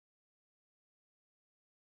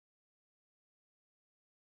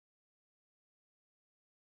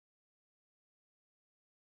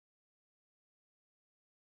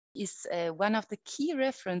is one of the key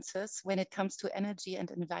references when it comes to energy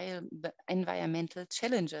and environmental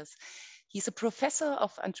challenges. He's a professor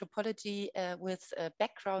of anthropology with a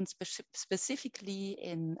background specifically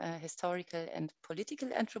in historical and political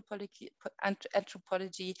anthropology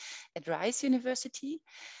at Rice University.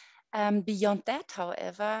 Beyond that,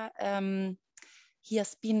 however, he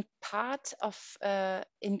has been part of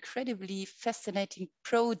incredibly fascinating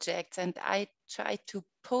projects, and I try to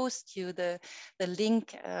post you the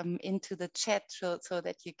link into the chat so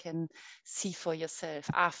that you can see for yourself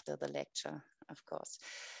after the lecture, of course.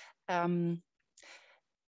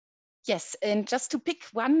 Yes, and just to pick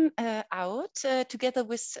one out, together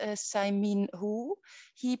with Simon Hu,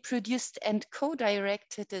 he produced and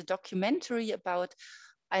co-directed a documentary about,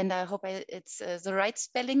 and I hope it's the right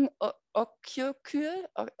spelling, Ecological,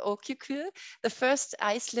 the first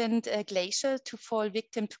Iceland glacier to fall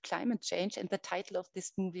victim to climate change. And the title of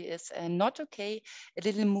this movie is Not Okay, a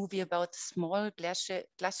little movie about a small glacier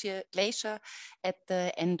at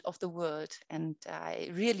the end of the world. And I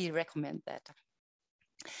really recommend that.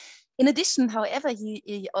 In addition, however,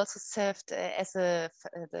 he also served as the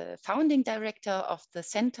founding director of the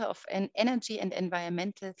Center of Energy and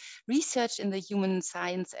Environmental Research in the Human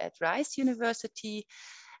Science at Rice University,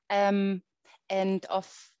 and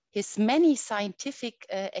of his many scientific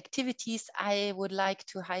activities, I would like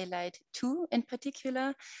to highlight two in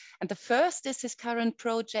particular. And the first is his current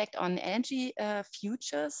project on energy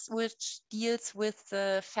futures, which deals with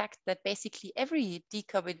the fact that basically every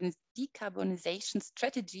decarbonization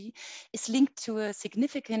strategy is linked to a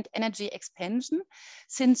significant energy expansion,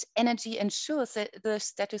 since energy ensures the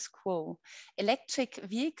status quo, electric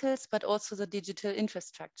vehicles, but also the digital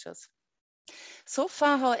infrastructures. So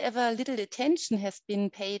far, however, little attention has been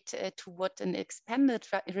paid to what an expanded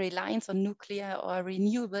reliance on nuclear or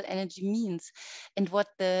renewable energy means and what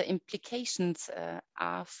the implications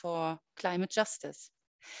are for climate justice.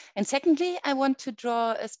 And secondly, I want to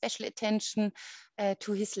draw a special attention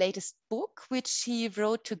to his latest book, which he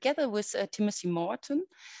wrote together with Timothy Morton.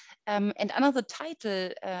 And another title,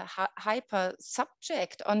 Hyper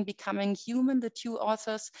Subject on Becoming Human. The two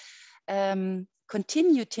authors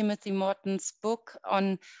continue Timothy Morton's book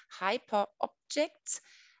on hyper objects,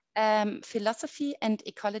 philosophy and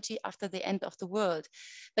ecology after the end of the world.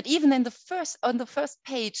 But even on the first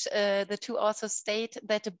page, the two authors state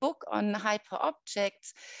that a book on hyper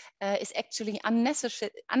objects is actually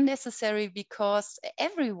unnecessary because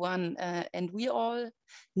everyone, and we all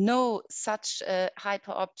know such a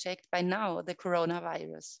hyper object by now, the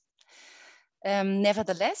coronavirus.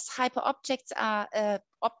 Nevertheless, hyperobjects are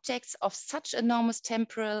objects of such enormous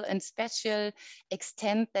temporal and spatial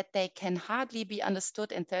extent that they can hardly be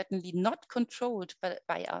understood and certainly not controlled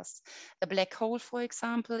by us. A black hole, for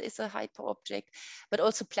example, is a hyperobject, but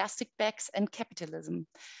also plastic bags and capitalism.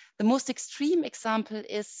 The most extreme example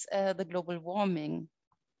is the global warming.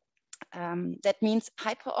 That means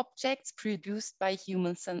hyperobjects produced by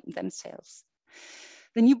humans themselves.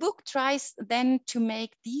 The new book tries then to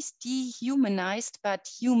make these dehumanized but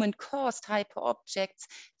human-caused hyperobjects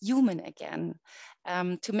human again,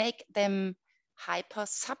 to make them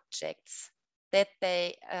hyper-subjects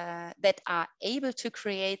that are able to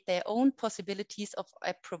create their own possibilities of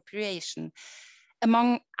appropriation,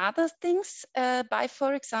 among other things, by,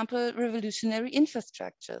 for example, revolutionary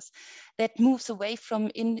infrastructures that moves away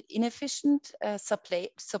from inefficient supply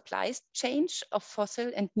chains of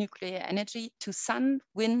fossil and nuclear energy to sun,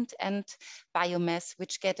 wind, and biomass,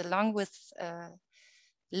 which get along with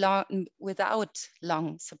without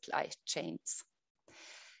long supply chains.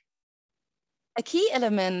 A key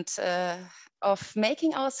element of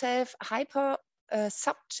making ourselves hyper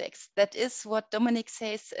subjects. That is what Dominic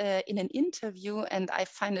says in an interview, and I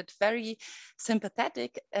find it very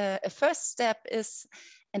sympathetic. A first step is,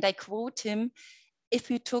 and I quote him, if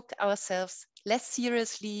we took ourselves less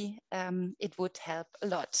seriously, it would help a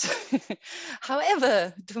lot.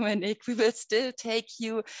 However, Dominic, we will still take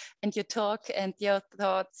you and your talk and your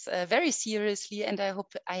thoughts very seriously, and I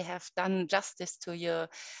hope I have done justice to your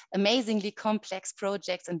amazingly complex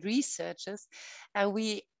projects and researches.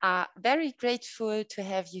 We are very grateful to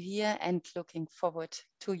have you here and looking forward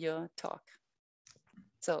to your talk.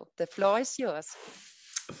 So the floor is yours.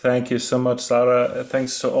 Thank you so much, Sarah.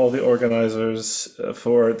 Thanks to all the organizers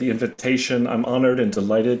for the invitation. I'm honored and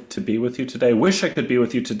delighted to be with you today. Wish I could be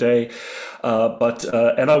with you today,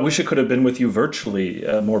 and I wish I could have been with you virtually,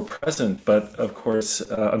 more present. But of course,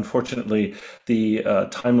 unfortunately, the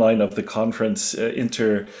timeline of the conference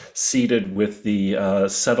interceded with the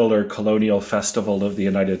settler colonial festival of the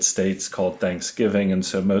United States called Thanksgiving. And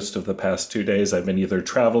so most of the past 2 days, I've been either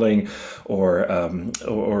traveling or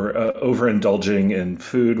overindulging in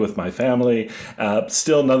food food with my family.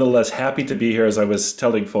 Still, nonetheless, happy to be here. As I was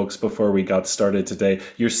telling folks before we got started today,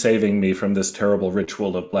 you're saving me from this terrible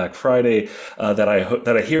ritual of Black Friday that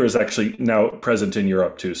I hear is actually now present in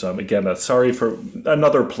Europe too. So I'm again sorry for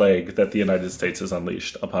another plague that the United States has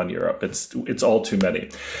unleashed upon Europe. It's all too many.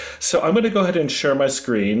 So I'm going to go ahead and share my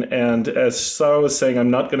screen. And as Sarah was saying,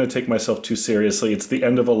 I'm not going to take myself too seriously. It's the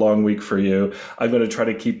end of a long week for you. I'm going to try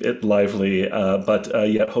to keep it lively, but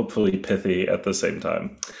yet hopefully pithy at the same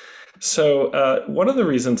time. So one of the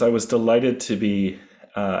reasons I was delighted to be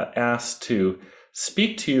asked to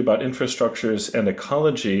speak to you about infrastructures and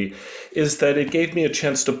ecology is that it gave me a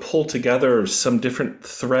chance to pull together some different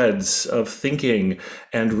threads of thinking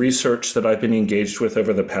and research that I've been engaged with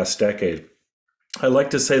over the past decade. I like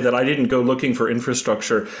to say that I didn't go looking for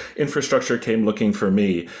infrastructure. Infrastructure came looking for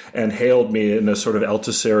me and hailed me in a sort of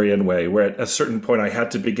Althusserian way, where at a certain point I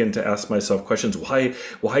had to begin to ask myself questions. Why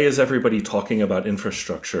is everybody talking about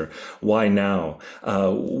infrastructure? Why now?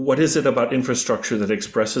 What is it about infrastructure that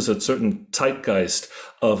expresses a certain zeitgeist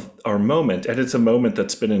of our moment? And it's a moment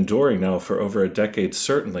that's been enduring now for over a decade,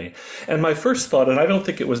 certainly. And my first thought, and I don't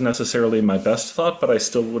think it was necessarily my best thought, but I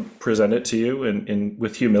still would present it to you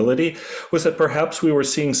with humility, was that perhaps we were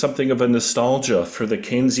seeing something of a nostalgia for the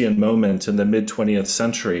Keynesian moment in the mid-20th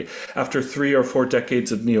century. After 3 or 4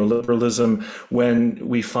 decades of neoliberalism, when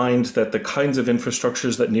we find that the kinds of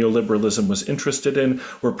infrastructures that neoliberalism was interested in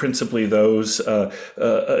were principally those that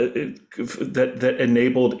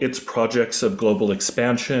enabled its projects of global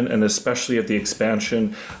expansion, and especially of the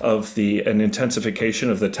expansion of an intensification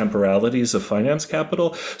of the temporalities of finance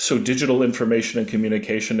capital. So digital information and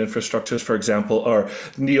communication infrastructures, for example, are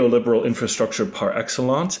neoliberal infrastructure par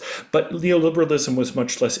excellence, but neoliberalism was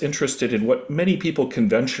much less interested in what many people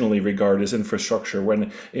conventionally regard as infrastructure. When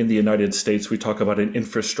in the United States we talk about an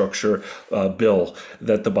infrastructure bill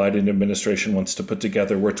that the Biden administration wants to put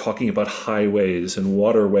together, we're talking about highways and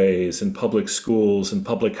waterways and public schools and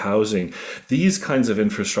public housing. These kinds of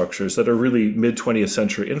infrastructures that are really mid-20th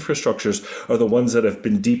century infrastructures are the ones that have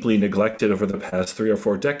been deeply neglected over the past 3 or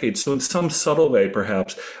 4 decades. So in some subtle way,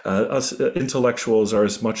 perhaps, us intellectuals are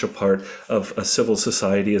as much a part of a civil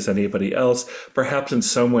society as anybody else. Perhaps in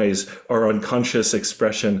some ways our unconscious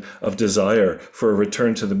expression of desire for a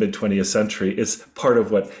return to the mid-20th century is part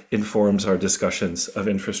of what informs our discussions of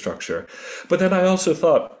infrastructure. But then I also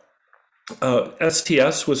thought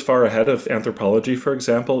STS was far ahead of anthropology, for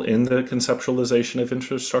example, in the conceptualization of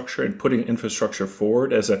infrastructure and putting infrastructure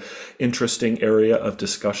forward as an interesting area of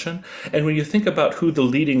discussion. And when you think about who the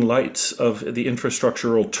leading lights of the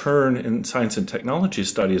infrastructural turn in science and technology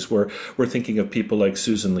studies were, we're thinking of people like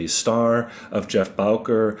Susan Lee Starr, of Jeff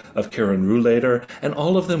Bowker, of Karen Roulater, and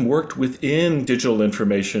all of them worked within digital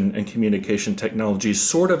information and communication technology,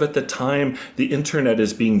 sort of at the time the internet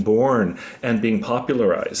is being born and being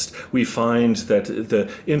popularized. We find that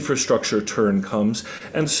the infrastructure turn comes.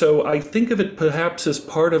 And so I think of it perhaps as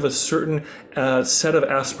part of a certain set of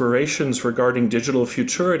aspirations regarding digital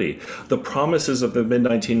futurity. The promises of the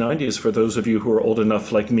mid-1990s, for those of you who are old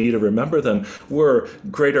enough like me to remember them, were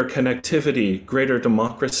greater connectivity, greater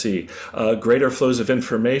democracy, greater flows of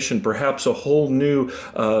information, perhaps a whole new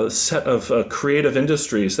set of creative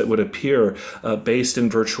industries that would appear based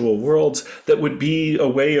in virtual worlds that would be a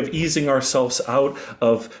way of easing ourselves out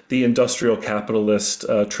of the industrial capitalist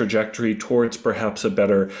trajectory towards perhaps a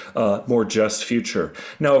better, more just future.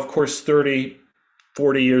 Now, of course,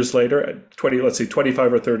 40 years later,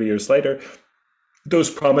 25 or 30 years later, those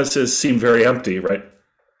promises seem very empty, right?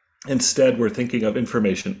 Instead, we're thinking of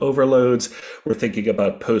information overloads. We're thinking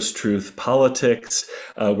about post-truth politics.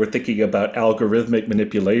 We're thinking about algorithmic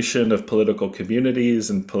manipulation of political communities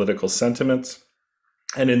and political sentiments.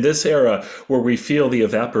 And in this era where we feel the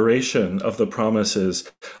evaporation of the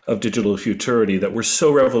promises of digital futurity that were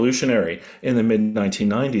so revolutionary in the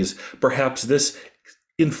mid-1990s, perhaps this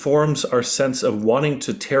informs our sense of wanting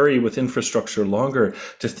to tarry with infrastructure longer,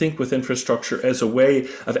 to think with infrastructure as a way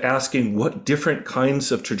of asking what different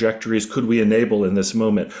kinds of trajectories could we enable in this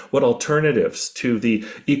moment? What alternatives to the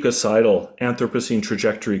ecocidal Anthropocene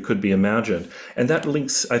trajectory could be imagined? And that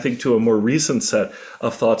links, I think, to a more recent set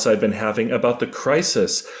of thoughts I've been having about the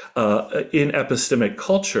crisis in epistemic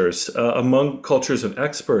cultures, among cultures of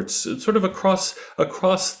experts, sort of across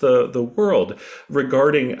the world,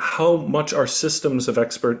 regarding how much our systems of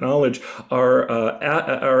expert knowledge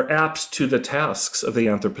are apt to the tasks of the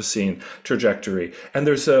Anthropocene trajectory. And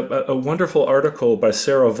there's a wonderful article by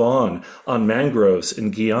Sarah Vaughan on mangroves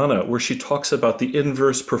in Guyana, where she talks about the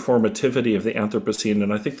inverse performativity of the Anthropocene.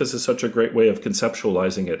 And I think this is such a great way of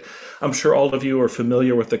conceptualizing it. I'm sure all of you are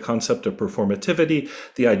familiar with the concept of performativity,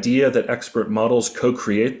 the idea that expert models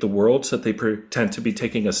co-create the worlds that they pretend to be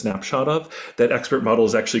taking a snapshot of, that expert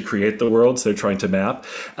models actually create the worlds they're trying to map.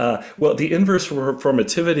 Well, the inverse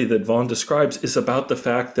performativity that Vaughan describes is about the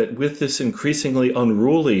fact that with this increasingly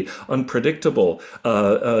unruly, unpredictable,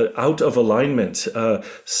 out of alignment,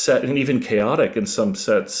 set and even chaotic in some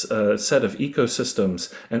sets, set of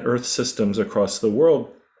ecosystems and Earth systems across the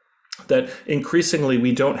world, that increasingly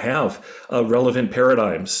we don't have relevant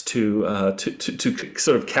paradigms to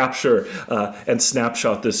sort of capture and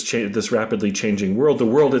snapshot this rapidly changing world. The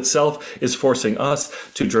world itself is forcing us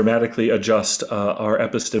to dramatically adjust our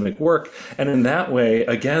epistemic work. And in that way,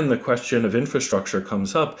 again, the question of infrastructure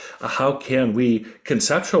comes up. How can we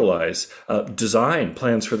conceptualize, design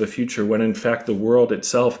plans for the future when in fact the world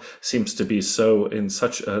itself seems to be so in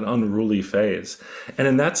such an unruly phase? And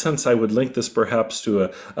in that sense, I would link this perhaps to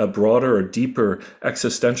a broader or deeper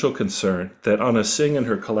existential concern that Anna Singh and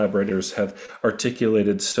her collaborators have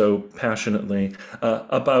articulated so passionately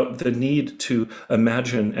about the need to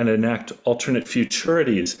imagine and enact alternate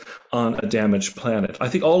futurities on a damaged planet. I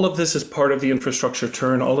think all of this is part of the infrastructure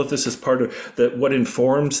turn. All of this is part of what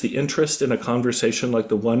informs the interest in a conversation like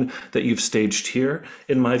the one that you've staged here.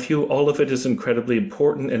 In my view, all of it is incredibly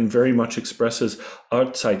important and very much expresses our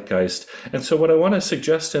zeitgeist. And so what I want to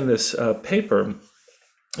suggest in this paper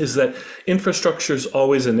is that infrastructures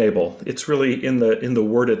always enable. It's really in the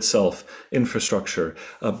word itself, infrastructure.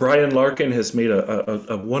 Brian Larkin has made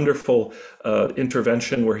a wonderful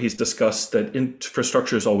intervention where he's discussed that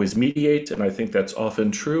infrastructures always mediate, and I think that's often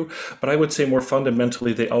true, but I would say more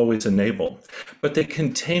fundamentally they always enable. But they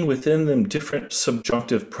contain within them different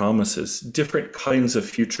subjunctive promises, different kinds of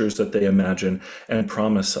futures that they imagine and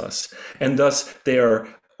promise us. And thus they are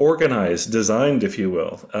organized, designed, if you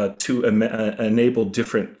will, to enable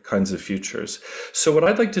different kinds of futures. So what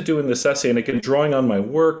I'd like to do in this essay, and again, drawing on my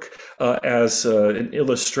work as an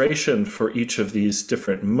illustration for each of these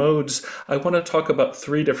different modes, I want to talk about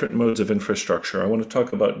three different modes of infrastructure. I want to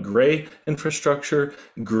talk about gray infrastructure,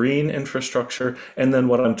 green infrastructure, and then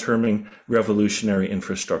what I'm terming revolutionary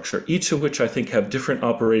infrastructure, each of which I think have different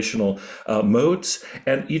operational modes,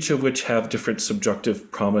 and each of which have different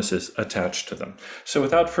subjective promises attached to them. So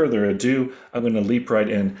without further ado, I'm going to leap right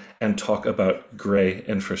in and talk about gray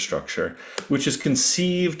infrastructure, which is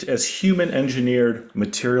conceived as human-engineered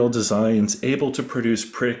material designs able to produce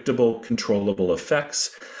predictable, controllable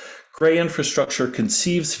effects. Gray infrastructure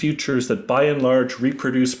conceives futures that by and large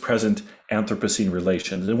reproduce present Anthropocene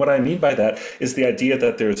relations. And what I mean by that is the idea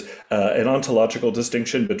that there's an ontological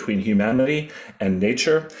distinction between humanity and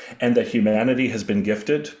nature, and that humanity has been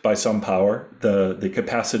gifted by some power the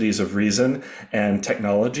capacities of reason and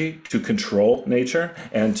technology to control nature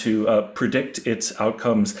and to predict its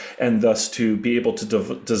outcomes, and thus to be able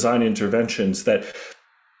to design interventions that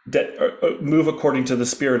move according to the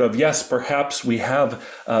spirit of, yes, perhaps we have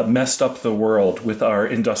messed up the world with our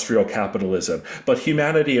industrial capitalism, but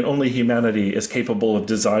humanity and only humanity is capable of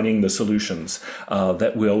designing the solutions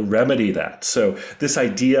that will remedy that. So this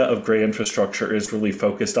idea of gray infrastructure is really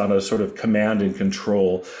focused on a sort of command and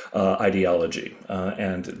control ideology.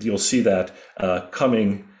 And you'll see that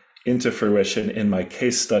coming into fruition in my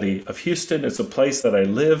case study of Houston. It's a place that I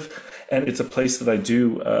live, and it's a place that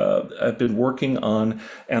I've been working on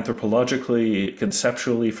anthropologically,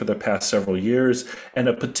 conceptually for the past several years. And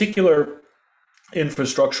a particular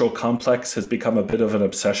infrastructural complex has become a bit of an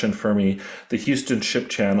obsession for me. The Houston Ship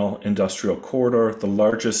Channel Industrial Corridor, the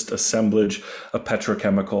largest assemblage of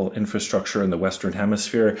petrochemical infrastructure in the Western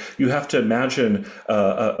Hemisphere. You have to imagine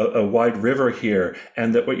a wide river here,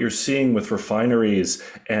 and that what you're seeing with refineries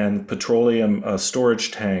and petroleum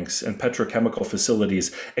storage tanks and petrochemical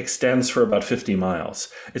facilities extends for about 50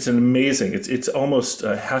 miles. It's an amazing, it's almost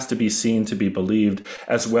has to be seen to be believed,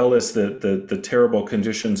 as well as the terrible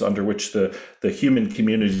conditions under which the human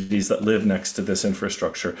communities that live next to this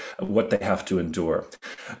infrastructure, what they have to endure.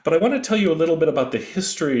 But I want to tell you a little bit about the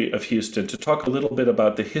history of Houston, to talk a little bit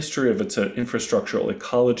about the history of its infrastructural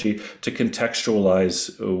ecology, to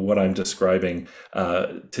contextualize what I'm describing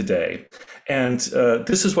today. And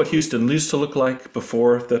this is what Houston used to look like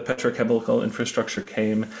before the petrochemical infrastructure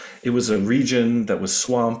came. It was a region that was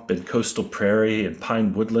swamp and coastal prairie and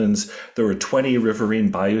pine woodlands. There were 20 riverine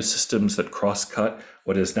bayou systems that cross-cut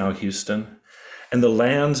what is now Houston. And the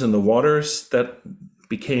lands and the waters that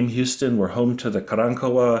became Houston were home to the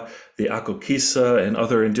Karankawa, the Akokisa, and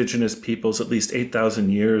other indigenous peoples at least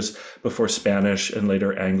 8,000 years before Spanish and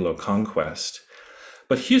later Anglo conquest.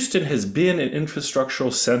 But Houston has been an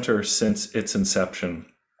infrastructural center since its inception.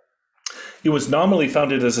 It was nominally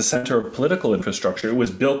founded as a center of political infrastructure. It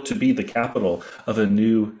was built to be the capital of a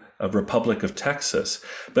new Republic of Texas.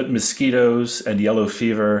 But mosquitoes and yellow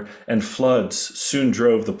fever and floods soon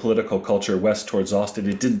drove the political culture west towards Austin.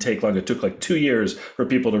 It didn't take long. It took like 2 years for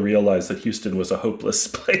people to realize that Houston was a hopeless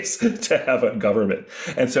place to have a government.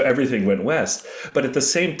 And so everything went west. But at the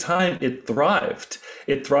same time, it thrived.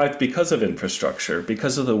 It thrived because of infrastructure,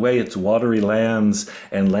 because of the way its watery lands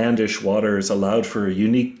and landish waters allowed for a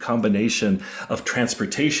unique combination of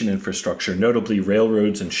transportation infrastructure, notably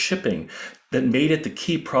railroads and shipping, that made it the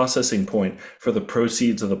key processing point for the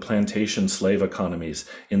proceeds of the plantation slave economies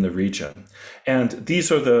in the region. And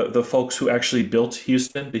these are the folks who actually built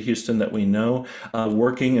Houston, the Houston that we know,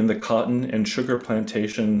 working in the cotton and sugar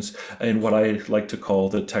plantations in what I like to call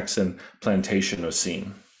the Texan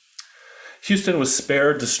Plantationocene. Houston was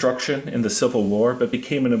spared destruction in the Civil War, but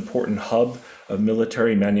became an important hub of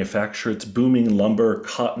military manufacture. Its booming lumber,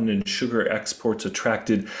 cotton, and sugar exports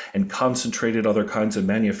attracted and concentrated other kinds of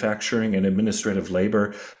manufacturing and administrative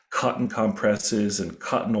labor. Cotton compresses and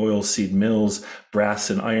cotton oil seed mills, brass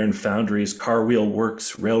and iron foundries, car wheel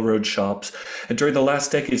works, railroad shops. And during the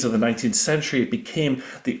last decades of the 19th century, it became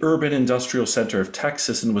the urban industrial center of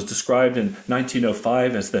Texas and was described in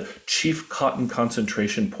 1905 as the chief cotton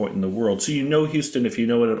concentration point in the world. So you know Houston, if you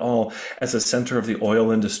know it at all, as a center of the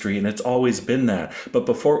oil industry, and it's always been that. But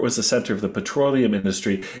before it was the center of the petroleum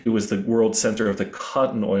industry, it was the world center of the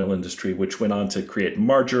cotton oil industry, which went on to create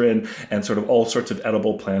margarine and sort of all sorts of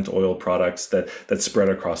edible plant oil products that spread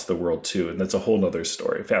across the world too. And that's a whole other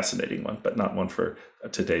story, fascinating one, but not one for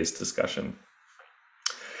today's discussion.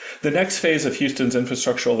 The next phase of Houston's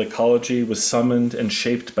infrastructural ecology was summoned and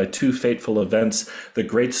shaped by two fateful events: the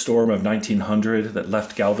Great Storm of 1900 that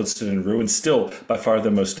left Galveston in ruin, still by far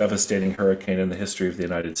the most devastating hurricane in the history of the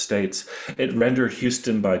United States. It rendered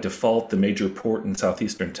Houston by default the major port in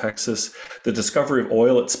southeastern Texas. The discovery of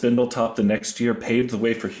oil at Spindletop the next year paved the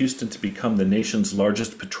way for Houston to become the nation's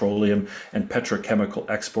largest petroleum and petrochemical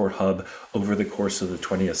export hub over the course of the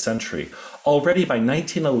 20th century. Already by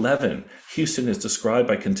 1911, Houston is described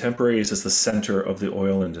by contemporaries as the center of the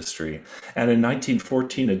oil industry. And in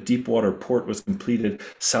 1914, a deepwater port was completed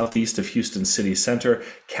southeast of Houston city center,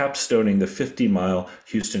 capstoning the 50-mile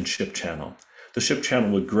Houston Ship Channel. The Ship Channel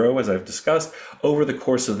would grow, as I've discussed, over the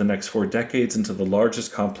course of the next 4 decades into the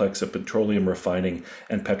largest complex of petroleum refining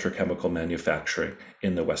and petrochemical manufacturing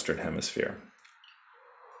in the Western Hemisphere.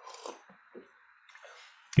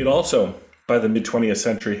 It also, by the mid-20th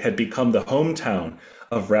century, had become the hometown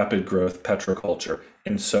of rapid growth petroculture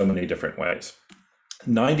in so many different ways.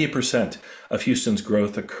 90% of Houston's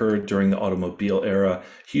growth occurred during the automobile era.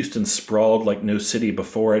 Houston sprawled like no city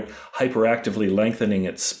before it, hyperactively lengthening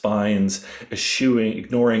its spines,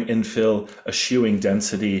 ignoring infill, eschewing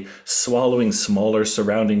density, swallowing smaller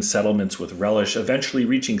surrounding settlements with relish, eventually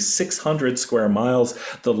reaching 600 square miles,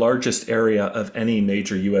 the largest area of any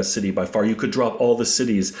major U.S. city by far. You could drop all the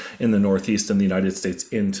cities in the Northeast in the United States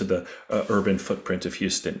into the urban footprint of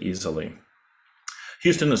Houston easily.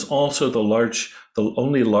 Houston is also the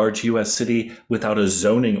only large U.S. city without a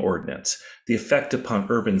zoning ordinance. The effect upon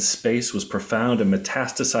urban space was profound, a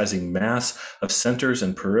metastasizing mass of centers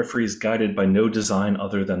and peripheries guided by no design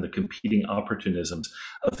other than the competing opportunisms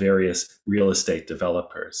of various real estate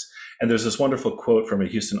developers. And there's this wonderful quote from a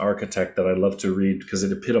Houston architect that I love to read because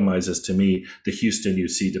it epitomizes to me the Houston you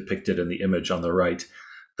see depicted in the image on the right.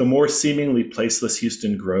 The more seemingly placeless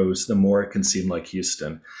Houston grows, the more it can seem like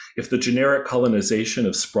Houston. If the generic colonization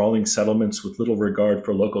of sprawling settlements with little regard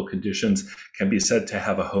for local conditions can be said to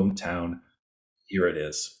have a hometown, here it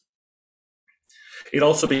is. It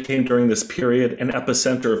also became, during this period, an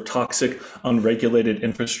epicenter of toxic, unregulated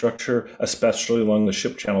infrastructure, especially along the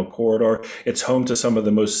Ship Channel corridor. It's home to some of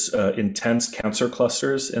the most intense cancer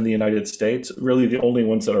clusters in the United States. Really, the only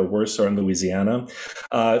ones that are worse are in Louisiana.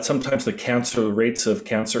 Sometimes the rates of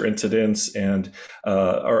cancer incidence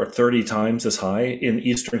are 30 times as high in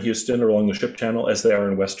eastern Houston or along the Ship Channel as they are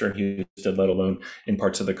in western Houston, let alone in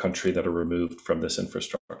parts of the country that are removed from this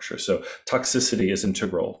infrastructure. So toxicity is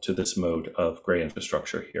integral to this mode of gray infrastructure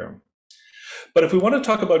here. But if we want to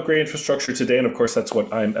talk about gray infrastructure today, and of course that's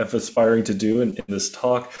what I'm aspiring to do in this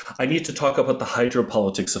talk, I need to talk about the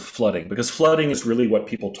hydropolitics of flooding, because flooding is really what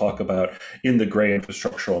people talk about in the gray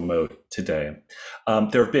infrastructural mode today.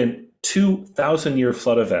 There have been 2,000-year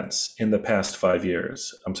flood events in the past 5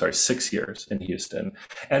 years. I'm sorry, 6 years in Houston.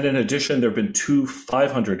 And in addition, there have been 2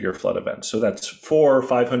 500-year flood events. So that's 4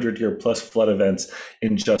 500-year plus flood events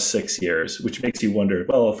in just 6 years, which makes you wonder,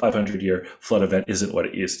 well, a 500-year flood event isn't what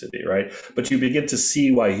it used to be, right? But you begin to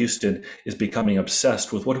see why Houston is becoming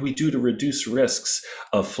obsessed with what do we do to reduce risks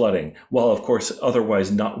of flooding, while of course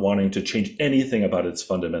otherwise not wanting to change anything about its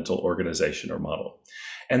fundamental organization or model.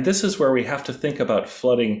 And this is where we have to think about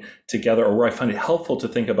flooding together, or where I find it helpful to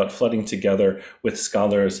think about flooding together with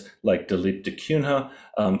scholars like Dilip de Cunha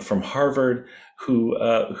from Harvard,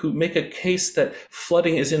 who make a case that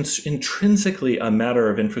flooding is intrinsically a matter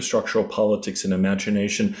of infrastructural politics and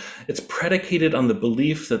imagination. It's predicated on the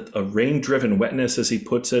belief that a rain-driven wetness, as he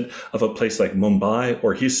puts it, of a place like Mumbai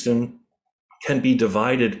or Houston can be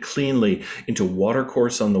divided cleanly into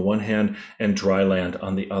watercourse on the one hand and dry land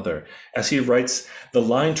on the other. As he writes, the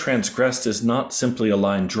line transgressed is not simply a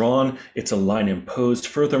line drawn, it's a line imposed.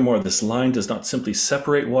 Furthermore, this line does not simply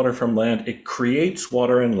separate water from land, it creates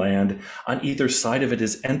water and land on either side of it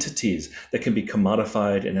as entities that can be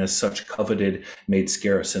commodified and as such coveted, made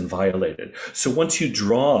scarce, and violated. So once you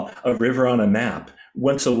draw a river on a map,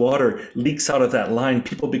 once the water leaks out of that line,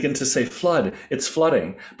 people begin to say flood, it's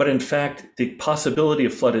flooding. But in fact, the possibility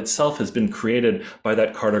of flood itself has been created by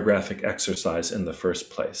that cartographic exercise in the first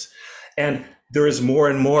place. And there is more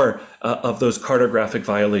and more of those cartographic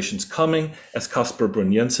violations coming. As Kasper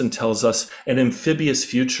Brun-Jensen tells us, an amphibious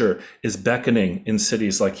future is beckoning in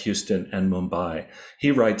cities like Houston and Mumbai. He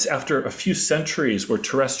writes, after a few centuries where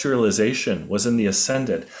terrestrialization was in the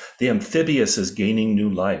ascendant, the amphibious is gaining new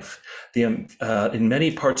life. In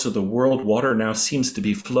many parts of the world, water now seems to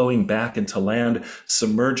be flowing back into land,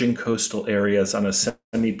 submerging coastal areas on a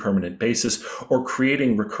semi-permanent basis, or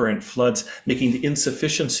creating recurrent floods, making the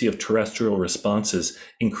insufficiency of terrestrial responses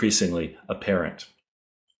increasingly apparent.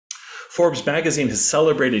 Forbes magazine has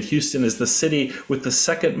celebrated Houston as the city with the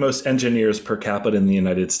second most engineers per capita in the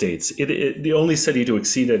United States. The only city to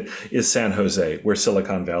exceed it is San Jose, where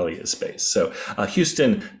Silicon Valley is based. So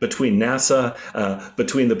Houston, between NASA,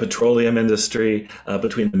 between the petroleum industry,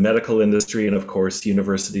 between the medical industry, and of course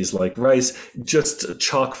universities like Rice, just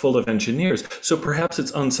chock full of engineers. So perhaps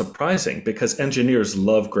it's unsurprising because engineers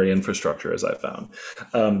love gray infrastructure, as I found.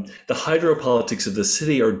 The hydropolitics of the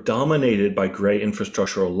city are dominated by gray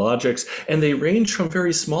infrastructural logics, and they range from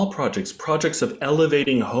very small projects of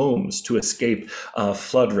elevating homes to escape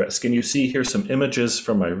flood risk. And you see here some images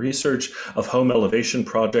from my research of home elevation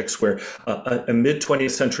projects where a mid-20th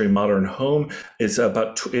century modern home is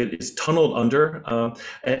tunneled under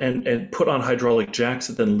and put on hydraulic jacks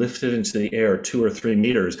that then lifted into the air 2 or 3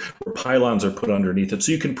 meters, where pylons are put underneath it.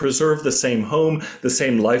 So you can preserve the same home, the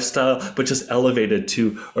same lifestyle, but just elevated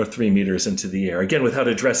 2 or 3 meters into the air. Again, without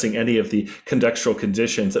addressing any of the contextual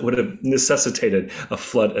conditions that would have necessitated a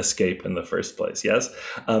flood escape in the first place, yes?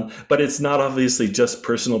 But it's not obviously just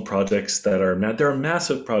personal projects that are, there are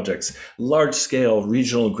massive projects, large-scale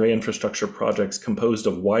regional gray infrastructure projects composed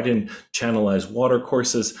of widened channelized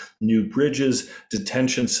watercourses, new bridges,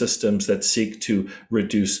 detention systems that seek to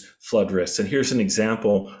reduce flood risks. And here's an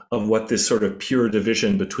example of what this sort of pure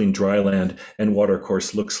division between dry land and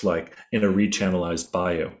watercourse looks like in a rechannelized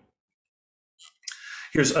bayou.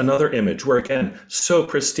 Here's another image where, again, so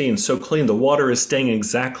pristine, so clean, the water is staying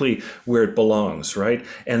exactly where it belongs, right?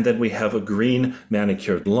 And then we have a green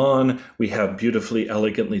manicured lawn, we have beautifully,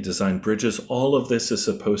 elegantly designed bridges. All of this is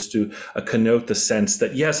supposed to connote the sense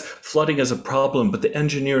that, yes, flooding is a problem, but the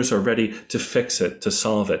engineers are ready to fix it, to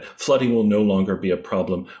solve it. Flooding will no longer be a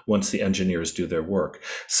problem once the engineers do their work.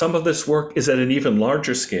 Some of this work is at an even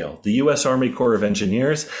larger scale. The U.S. Army Corps of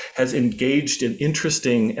Engineers has engaged in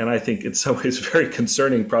interesting, and I think in some ways very concerning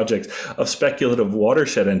projects of speculative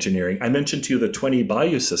watershed engineering. I mentioned to you the 20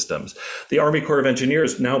 bayou systems. The Army Corps of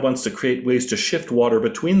Engineers now wants to create ways to shift water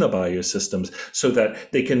between the bayou systems so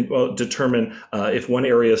that they can determine if one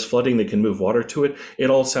area is flooding, they can move water to it. It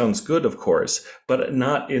all sounds good, of course, but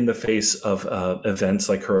not in the face of events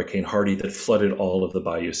like Hurricane Harvey that flooded all of the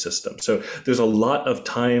bayou system. So there's a lot of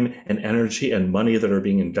time and energy and money that are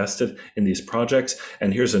being invested in these projects.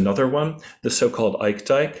 And here's another one, the so-called Ike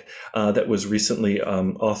Dike that was recently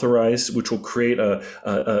authorized, which will create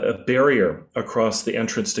a barrier across the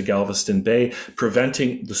entrance to Galveston Bay,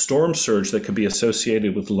 preventing the storm surge that could be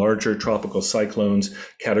associated with larger tropical cyclones,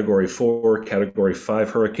 Category 4, Category 5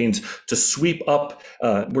 hurricanes, to sweep up.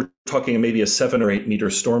 We're talking maybe a 7 or 8 meter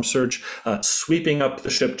storm surge, sweeping up the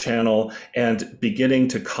ship channel and beginning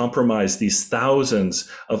to compromise these thousands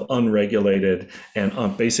of unregulated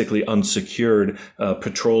and basically unsecured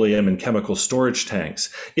petroleum and chemical storage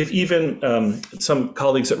tanks. If even some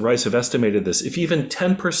colleagues at Rice have estimated this, if even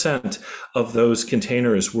 10% of those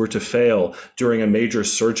containers were to fail during a major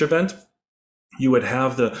surge event, you would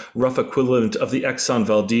have the rough equivalent of the Exxon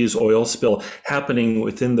Valdez oil spill happening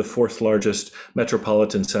within the 4th largest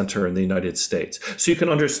metropolitan center in the United States. So you can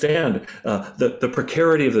understand the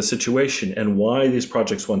precarity of the situation and why these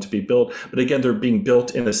projects want to be built. But again, they're being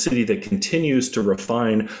built in a city that continues to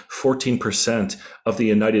refine 14% of the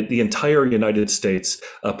entire United States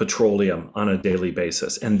petroleum on a daily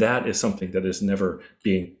basis. And that is something that is never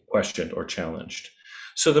being questioned or challenged.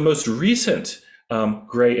 So the most recent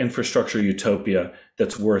gray infrastructure utopia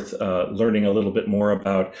that's worth learning a little bit more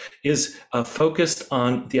about is focused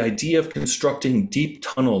on the idea of constructing deep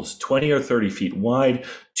tunnels, 20 or 30 feet wide,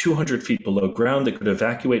 200 feet below ground, that could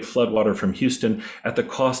evacuate floodwater from Houston at the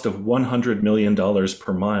cost of $100 million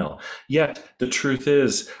per mile. Yet the truth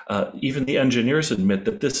is, even the engineers admit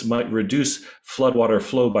that this might reduce floodwater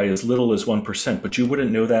flow by as little as 1%, but you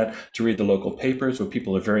wouldn't know that to read the local papers where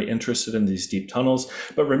people are very interested in these deep tunnels.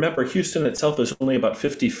 But remember, Houston itself is only about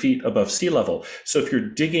 50 feet above sea level. So if you're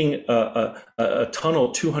digging a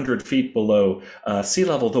tunnel 200 feet below sea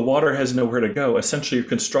level, the water has nowhere to go. Essentially, you're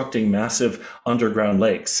constructing massive underground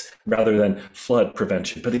lakes rather than flood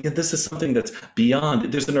prevention. But again, this is something that's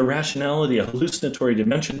beyond. There's an irrationality, a hallucinatory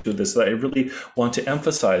dimension to this that I really want to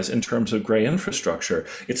emphasize in terms of gray infrastructure.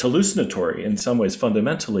 It's hallucinatory in some ways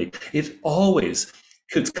fundamentally. It always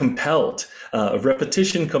could compelled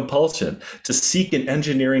repetition compulsion to seek an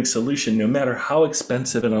engineering solution, no matter how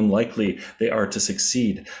expensive and unlikely they are to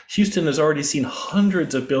succeed. Houston has already seen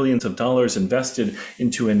hundreds of billions of dollars invested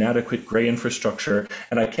into inadequate gray infrastructure,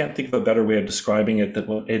 and I can't think of a better way of describing it than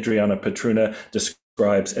what Adriana Petruna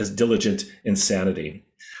describes as diligent insanity.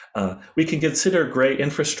 We can consider gray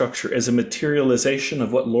infrastructure as a materialization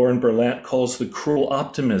of what Lauren Berlant calls the cruel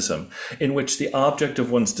optimism, in which the object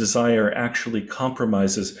of one's desire actually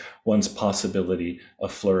compromises one's possibility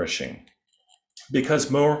of flourishing.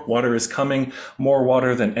 Because more water is coming, more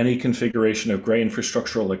water than any configuration of gray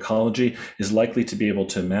infrastructural ecology is likely to be able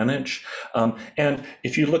to manage. And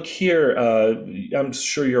if you look here, I'm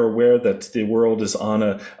sure you're aware that the world is on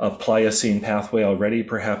a Pliocene pathway already,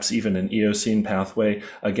 perhaps even an Eocene pathway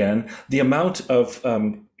again. The amount of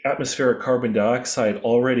atmospheric carbon dioxide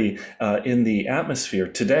already in the atmosphere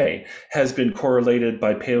today has been correlated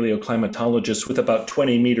by paleoclimatologists with about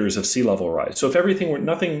 20 meters of sea level rise. So if everything were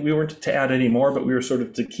nothing, we weren't to add any more, but we were sort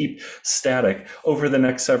of to keep static, over the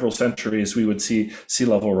next several centuries, we would see sea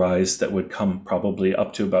level rise that would come probably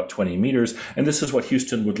up to about 20 meters. And this is what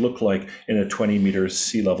Houston would look like in a 20 meters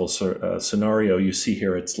sea level scenario. You see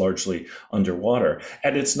here, it's largely underwater.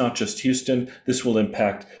 And it's not just Houston. This will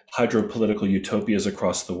impact hydropolitical utopias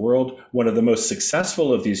across the world. One of the most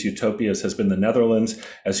successful of these utopias has been the Netherlands,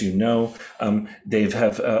 as you know. They've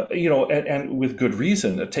and with good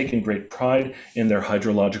reason, taken great pride in their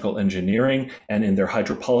hydrological engineering and in their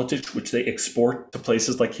hydropolitics, which they export to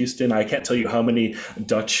places like Houston. I can't tell you how many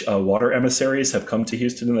Dutch water emissaries have come to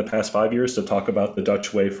Houston in the past 5 years to talk about the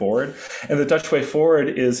Dutch way forward. And the Dutch way forward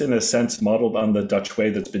is, in a sense, modeled on the Dutch way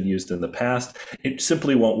that's been used in the past. It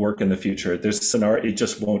simply won't work in the future. There's a scenario, it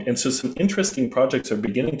just won't. And so some interesting projects are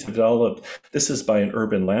beginning to develop. This is by an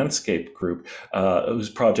urban landscape group whose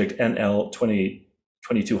project NL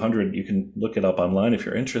 2200, you can look it up online if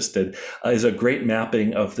you're interested, is a great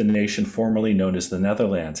mapping of the nation formerly known as the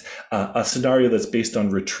Netherlands, a scenario that's based on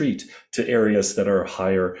retreat to areas that are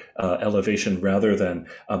higher elevation, rather than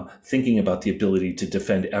thinking about the ability to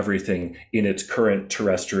defend everything in its current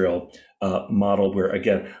terrestrial model, where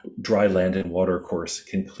again, dry land and water course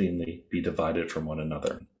can cleanly be divided from one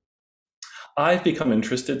another. I've become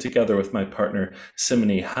interested, together with my partner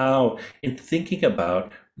Simone Howe, in thinking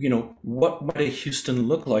about, what might a Houston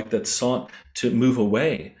look like that sought to move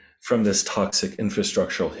away from this toxic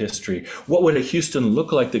infrastructural history? What would a Houston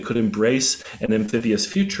look like that could embrace an amphibious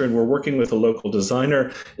future? And we're working with a local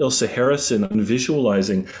designer, Ilse Harrison, on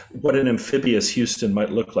visualizing what an amphibious Houston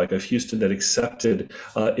might look like, a Houston that accepted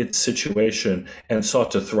its situation and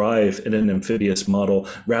sought to thrive in an amphibious model,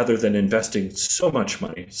 rather than investing so much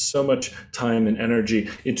money, so much time and energy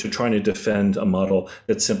into trying to defend a model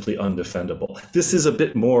that's simply undefendable. This is a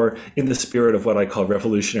bit more in the spirit of what I call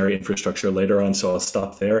revolutionary infrastructure later on, so I'll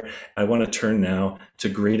stop there. I want to turn now to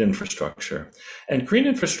green infrastructure. And green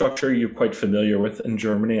infrastructure you're quite familiar with in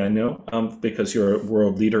Germany, I know, because you're a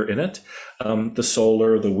world leader in it. The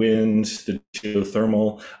solar, the wind, the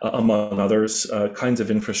geothermal, among others, kinds of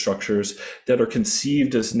infrastructures that are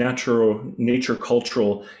conceived as nature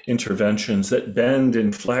cultural interventions that bend,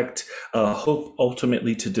 inflect, hope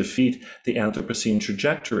ultimately to defeat the Anthropocene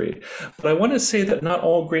trajectory. But I want to say that not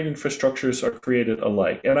all green infrastructures are created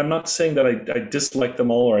alike. And I'm not saying that I dislike them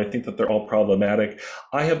all or I think that they're all problematic.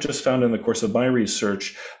 I have just found in the course of my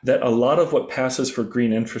research that a lot of what passes for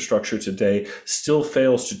green infrastructure today still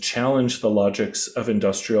fails to challenge the logics of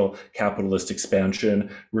industrial capitalist expansion,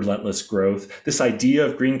 relentless growth. This idea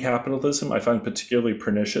of green capitalism I find particularly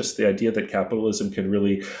pernicious, the idea that capitalism can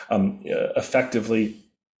really effectively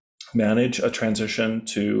manage a transition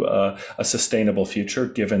to a sustainable future,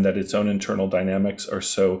 given that its own internal dynamics are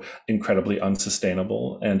so incredibly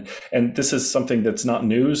unsustainable. And this is something that's not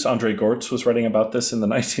news. Andre Gortz was writing about this in the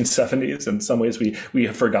 1970s. In some ways, we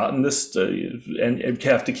have forgotten this and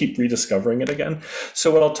have to keep rediscovering it again. So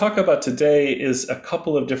what I'll talk about today is a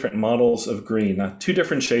couple of different models of green, two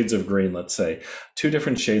different shades of green, let's say, two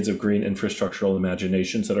different shades of green infrastructural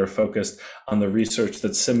imaginations that are focused on the research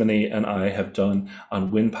that Simone and I have done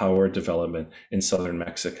on wind power development in southern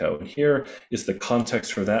Mexico. And here is the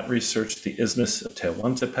context for that research, the Isthmus of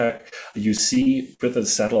Tehuantepec. You see with the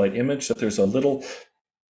satellite image that there's a little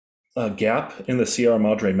gap in the Sierra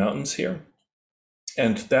Madre Mountains here.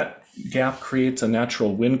 And that gap creates a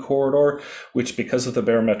natural wind corridor, which because of the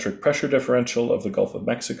barometric pressure differential of the Gulf of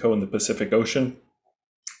Mexico and the Pacific Ocean,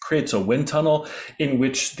 creates a wind tunnel in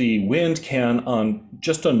which the wind can, on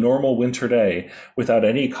just a normal winter day, without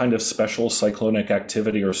any kind of special cyclonic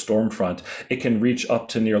activity or storm front, it can reach up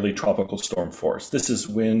to nearly tropical storm force. This is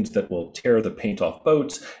wind that will tear the paint off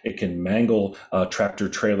boats. It can mangle tractor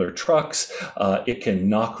trailer trucks. It can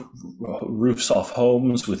knock roofs off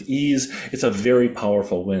homes with ease. It's a very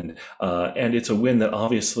powerful wind. And it's a wind that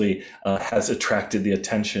obviously has attracted the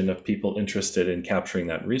attention of people interested in capturing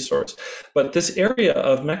that resource. But this area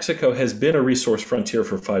of Mexico has been a resource frontier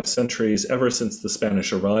for 5 centuries, ever since the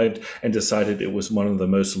Spanish arrived and decided it was one of the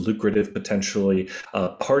most lucrative, potentially,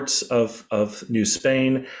 parts of New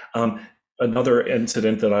Spain. Another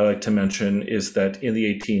incident that I like to mention is that in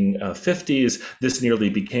the 1850s, this nearly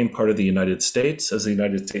became part of the United States as the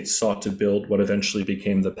United States sought to build what eventually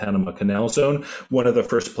became the Panama Canal Zone. One of the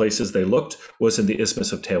first places they looked was in the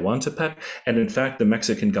Isthmus of Tehuantepec. And in fact, the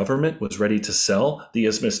Mexican government was ready to sell the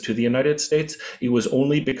isthmus to the United States. It was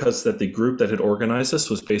only because that the group that had organized this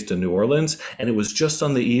was based in New Orleans, and it was just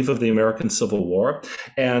on the eve of the American Civil War.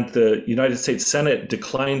 And the United States Senate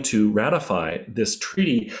declined to ratify this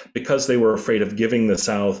treaty because they were afraid of giving the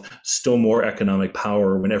South still more economic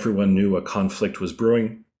power when everyone knew a conflict was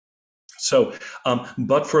brewing. So,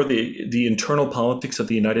 but for the internal politics of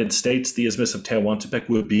the United States, the Isthmus of Tehuantepec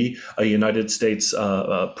would be a United States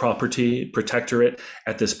property protectorate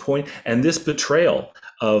at this point. And this betrayal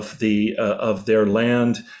of their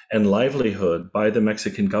land and livelihood by the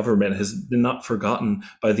Mexican government has been not forgotten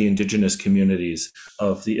by the indigenous communities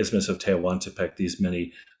of the Isthmus of Tehuantepec these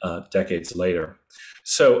many decades later.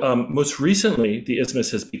 So most recently, the isthmus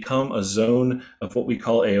has become a zone of what we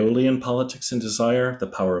call Aeolian politics and desire, the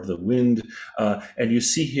power of the wind. And you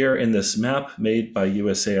see here in this map made by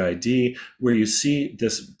USAID, where you see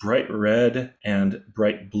this bright red and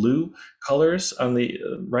bright blue colors on the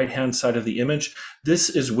right-hand side of the image. This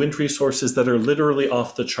is wind resources that are literally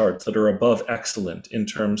off the charts, that are above excellent in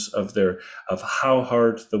terms of how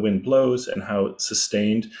hard the wind blows and how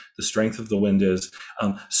sustained the strength of the wind is.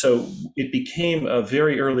 So it became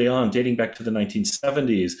very early on, dating back to the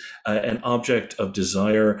 1970s, an object of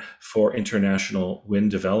desire for international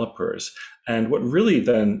wind developers. And what really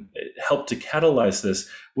then helped to catalyze this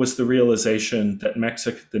was the realization that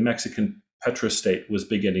the Mexican petrostate was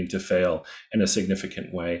beginning to fail in a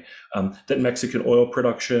significant way. That Mexican oil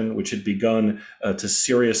production, which had begun to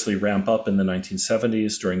seriously ramp up in the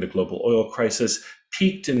 1970s during the global oil crisis,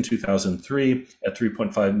 peaked in 2003 at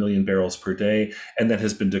 3.5 million barrels per day, and that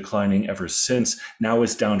has been declining ever since. Now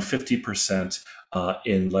is down 50%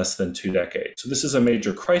 in less than 2 decades. So this is a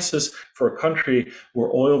major crisis for a country where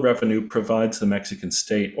oil revenue provides the Mexican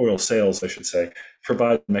state, oil sales, I should say,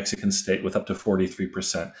 provide the Mexican state with up to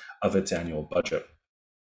 43% of its annual budget.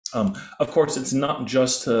 Of course, it's not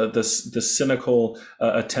just the cynical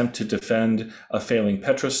attempt to defend a failing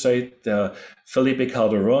petrostate. Felipe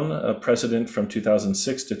Calderón, president from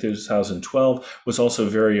 2006 to 2012, was also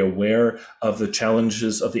very aware of the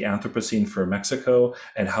challenges of the Anthropocene for Mexico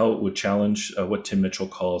and how it would challenge what Tim Mitchell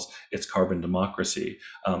calls its carbon democracy.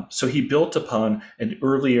 So he built upon an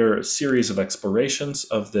earlier series of explorations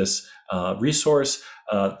of this resource.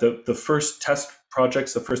 The first test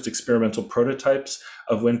projects, the first experimental prototypes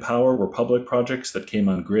of wind power were public projects that came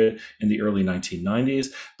on grid in the early 1990s.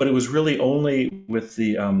 But it was really only with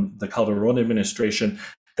the Calderon administration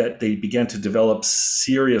that they began to develop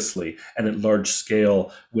seriously and at large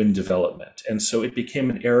scale wind development. And so it became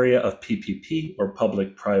an area of PPP, or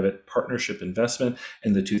public-private partnership investment,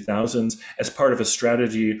 in the 2000s as part of a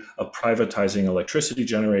strategy of privatizing electricity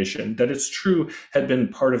generation that, it's true, had been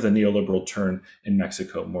part of the neoliberal turn in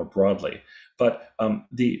Mexico more broadly. But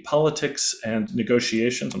the politics and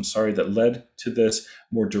negotiations, that led to this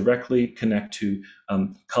more directly connect to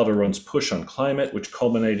Calderon's push on climate, which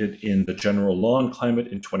culminated in the General Law on Climate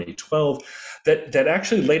in 2012, that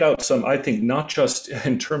actually laid out some, I think, not just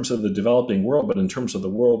in terms of the developing world, but in terms of the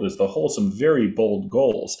world as the whole, some very bold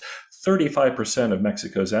goals. 35% of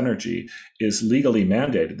Mexico's energy is legally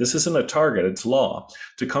mandated. This isn't a target, it's law,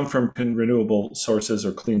 to come from renewable sources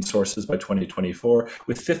or clean sources by 2024,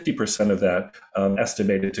 with 50% of that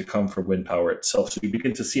estimated to come from wind power itself. So you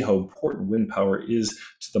begin to see how important wind power is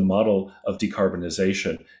to the model of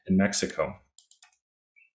decarbonization in Mexico.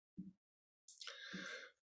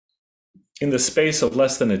 In the space of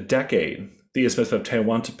less than a decade, the Isthmus of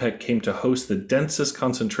Tehuantepec came to host the densest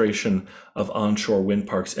concentration of onshore wind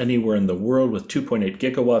parks anywhere in the world, with 2.8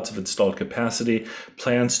 gigawatts of installed capacity,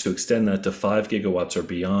 plans to extend that to 5 gigawatts or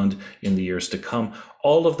beyond in the years to come.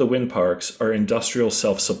 All of the wind parks are industrial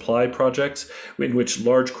self-supply projects in which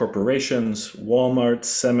large corporations, Walmart,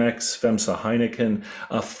 Cemex, FEMSA, Heineken,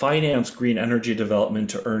 finance green energy development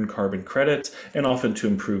to earn carbon credits and often to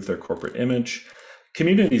improve their corporate image.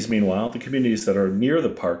 Communities, meanwhile, the communities that are near the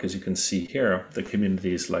park, as you can see here, the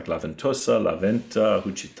communities like La Ventosa, La Venta,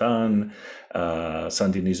 Juchitán,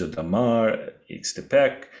 San Dionisio del Mar,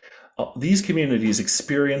 Ixtepec, these communities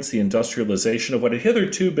experience the industrialization of what had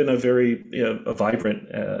hitherto been a very vibrant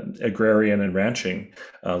agrarian and ranching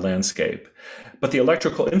landscape. But the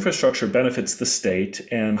electrical infrastructure benefits the state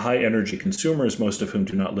and high energy consumers, most of whom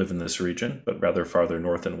do not live in this region, but rather farther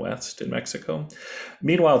north and west in Mexico.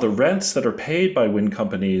 Meanwhile, the rents that are paid by wind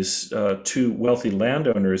companies to wealthy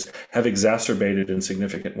landowners have exacerbated in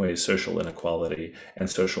significant ways social inequality and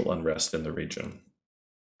social unrest in the region.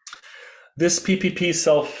 This PPP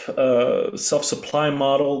self-supply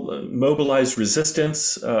model mobilized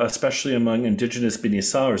resistance, especially among indigenous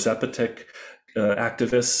Beniçá or Zapotec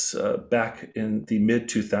activists back in the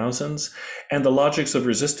mid-2000s. And the logics of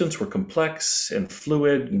resistance were complex and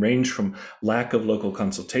fluid and ranged from lack of local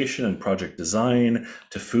consultation and project design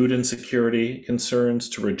to food insecurity concerns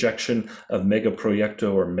to rejection of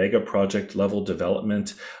megaproyecto or mega project level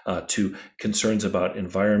development to concerns about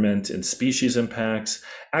environment and species impacts.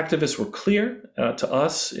 Activists were clear to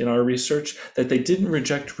us in our research that they didn't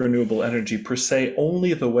reject renewable energy per se,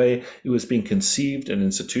 only the way it was being conceived and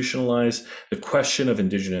institutionalized. The question of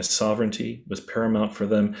indigenous sovereignty was paramount for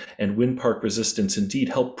them, and wind park resistance indeed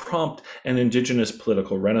helped prompt an indigenous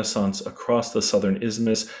political renaissance across the southern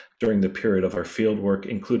isthmus during the period of our fieldwork,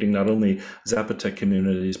 including not only Zapotec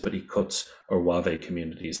communities, but Icots or Wave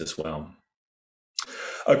communities as well.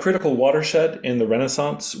 A critical watershed in the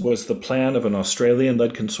Renaissance was the plan of an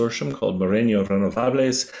Australian-led consortium called Moreño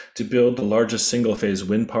Renovables to build the largest single-phase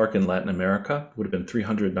wind park in Latin America. It would have been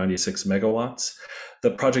 396 megawatts.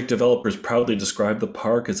 The project developers proudly described the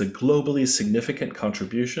park as a globally significant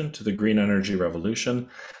contribution to the green energy revolution.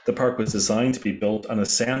 The park was designed to be built on a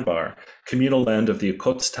sandbar, communal land of the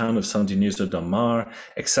Icots town of San Dionisio del Mar,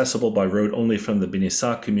 accessible by road only from the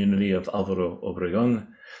Beniçá community of Álvaro Obregón.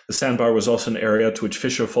 The sandbar was also an area to which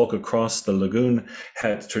fisher folk across the lagoon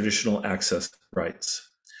had traditional access rights.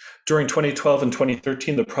 During 2012 and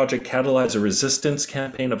 2013, the project catalyzed a resistance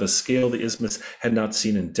campaign of a scale the isthmus had not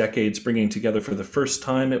seen in decades, bringing together for the first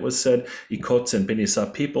time, it was said, Icots and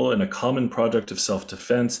Beniçá people in a common project of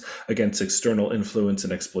self-defense against external influence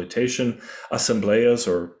and exploitation. Asambleas,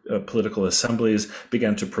 or political assemblies,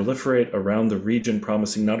 began to proliferate around the region,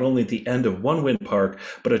 promising not only the end of one wind park,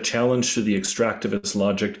 but a challenge to the extractivist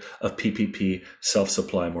logic of PPP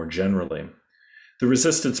self-supply more generally. The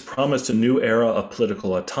resistance promised a new era of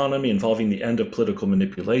political autonomy involving the end of political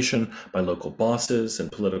manipulation by local bosses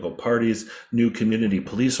and political parties. New community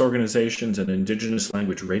police organizations and indigenous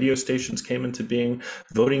language radio stations came into being.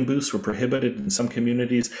 Voting booths were prohibited in some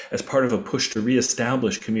communities as part of a push to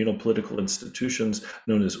reestablish communal political institutions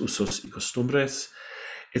known as usos y costumbres.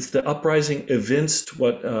 It's the uprising evinced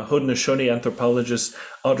what Haudenosaunee anthropologist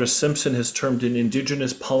Audra Simpson has termed an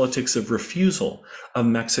indigenous politics of refusal of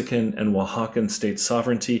Mexican and Oaxacan state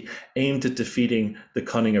sovereignty aimed at defeating the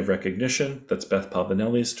cunning of recognition, that's Beth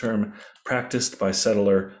Palvinelli's term, practiced by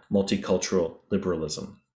settler multicultural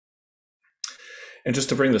liberalism. And just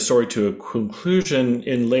to bring the story to a conclusion,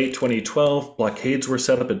 in late 2012, blockades were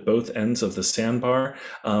set up at both ends of the sandbar.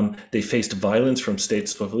 They faced violence from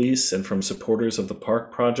state police and from supporters of the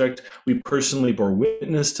park project. We personally bore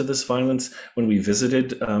witness to this violence when we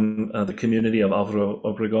visited the community of Álvaro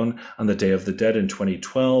Obregón on the Day of the Dead in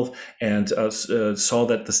 2012, and saw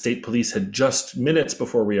that the state police had just minutes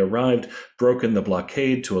before we arrived broken the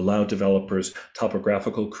blockade to allow developers'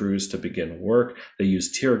 topographical crews to begin work. They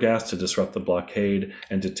used tear gas to disrupt the blockade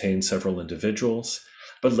and detained several individuals.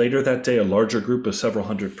 But later that day, a larger group of several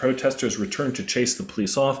hundred protesters returned to chase the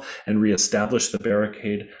police off and reestablish the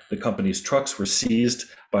barricade. The company's trucks were seized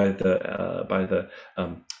by the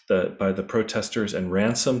protesters and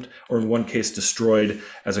ransomed, or in one case destroyed,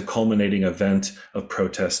 as a culminating event of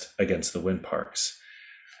protest against the wind parks.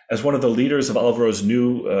 As one of the leaders of Álvaro's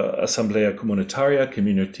new Asamblea Comunitaria,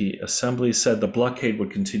 Community Assembly, said, the blockade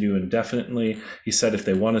would continue indefinitely. He said, if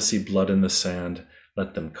they want to see blood in the sand,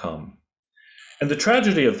 let them come. And the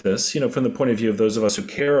tragedy of this, from the point of view of those of us who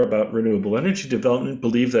care about renewable energy development,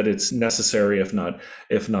 believe that it's necessary, if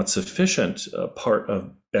not sufficient, part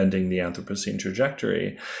of bending the Anthropocene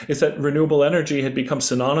trajectory, is that renewable energy had become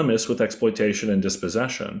synonymous with exploitation and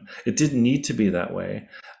dispossession. It didn't need to be that way.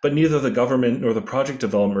 But neither the government nor the project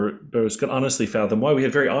developers could honestly fathom why. We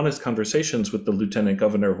had very honest conversations with the Lieutenant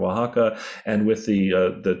Governor of Oaxaca and with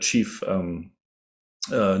the chief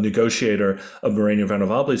negotiator of Moreno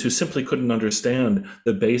Renovables, who simply couldn't understand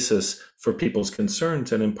the basis for people's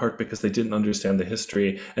concerns, and in part because they didn't understand the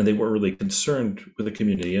history and they weren't really concerned with the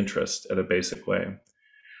community interest at a basic way.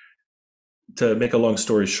 To make a long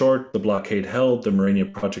story short, the blockade held, the Moreno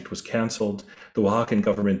project was canceled. The Oaxacan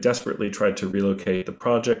government desperately tried to relocate the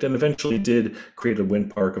project and eventually did create a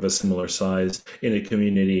wind park of a similar size in a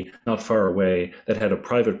community not far away that had a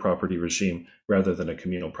private property regime rather than a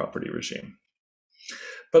communal property regime.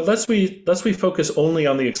 But lest we focus only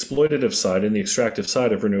on the exploitative side and the extractive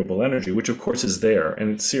side of renewable energy, which of course is there, and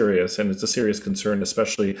it's serious, and it's a serious concern,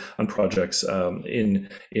 especially on projects in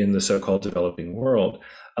the so-called developing world.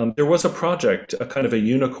 There was a project, a kind of a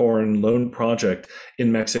unicorn loan project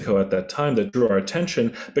in Mexico at that time that drew our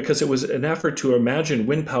attention because it was an effort to imagine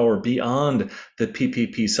wind power beyond the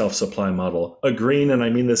PPP self-supply model, a green, and I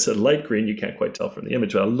mean this a light green, you can't quite tell from the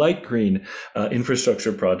image, but a light green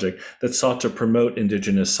infrastructure project that sought to promote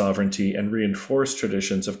indigenous sovereignty and reinforce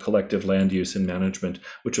traditions of collective land use and management,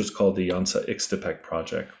 which was called the Yantza Ixtepec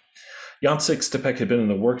project. Yantza Ixtepec had been in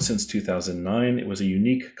the works since 2009. It was a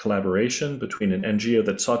unique collaboration between an NGO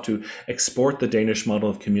that sought to export the Danish model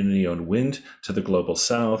of community-owned wind to the global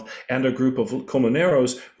south, and a group of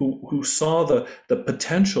comuneros who saw the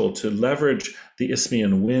potential to leverage the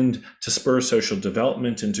Isthmian wind to spur social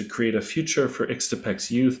development and to create a future for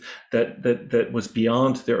Ixtepec's youth that was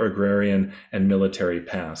beyond their agrarian and military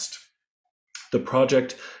past. The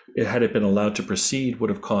project, had it been allowed to proceed, would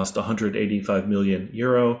have cost 185 million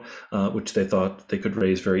euro, which they thought they could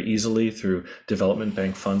raise very easily through development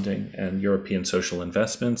bank funding and European social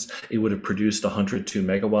investments. It would have produced 102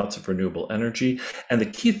 megawatts of renewable energy. And the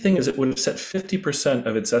key thing is it would have set 50%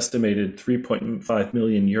 of its estimated 3.5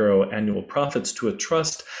 million euro annual profits to a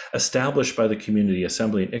trust established by the Community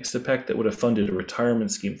Assembly in Ixtepec that would have funded a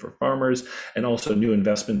retirement scheme for farmers and also new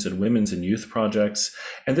investments in women's and youth projects.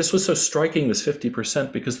 And this was so striking, this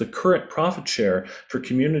 50%, because the current profit share for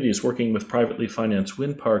communities working with privately financed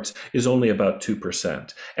wind parks is only about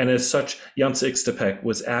 2%. And as such, Yantza Ixtepec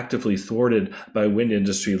was actively thwarted by wind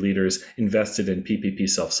industry leaders invested in PPP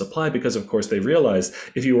self-supply because, of course, they realized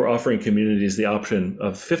if you were offering communities the option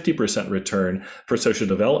of 50% return for social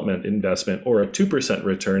development investment or a 2%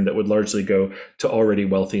 return that would largely go to already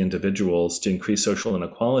wealthy individuals to increase social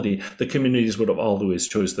inequality, the communities would have always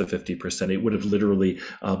chose the 50%. It would have literally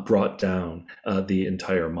brought down the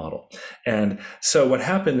entire model. And so what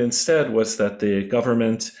happened instead was that the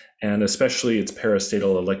government and especially its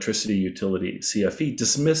parastatal electricity utility, CFE,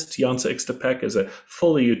 dismissed Jansz Ixtepec as a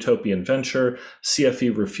fully utopian venture.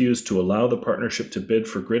 CFE refused to allow the partnership to bid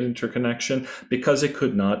for grid interconnection because it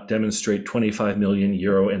could not demonstrate 25 million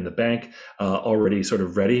euro in the bank, already sort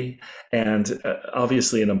of ready, and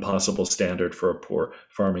obviously an impossible standard for a poor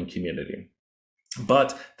farming community.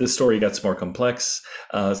 But the story gets more complex.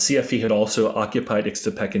 CFE had also occupied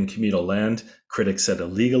Ixtepecan communal land, critics said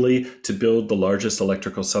illegally, to build the largest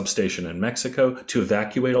electrical substation in Mexico, to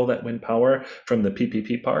evacuate all that wind power from the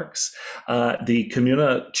PPP parks. The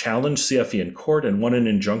Comuna challenged CFE in court and won an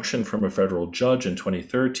injunction from a federal judge in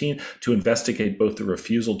 2013 to investigate both the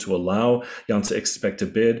refusal to allow Jansz Ixtepec to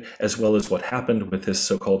bid, as well as what happened with this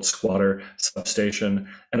so-called squatter substation.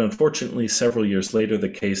 And unfortunately, several years later, the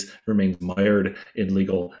case remains mired in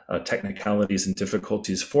legal technicalities and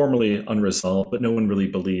difficulties, formally unresolved, but no one really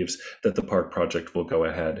believes that the park project will go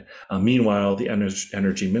ahead. Meanwhile, the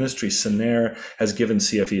Energy Ministry, SENER, has given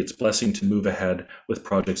CFE its blessing to move ahead with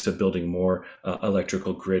projects of building more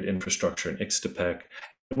electrical grid infrastructure in Ixtepec.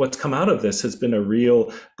 What's come out of this has been a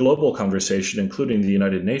real global conversation, including the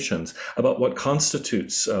United Nations, about what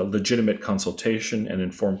constitutes legitimate consultation and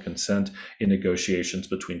informed consent in negotiations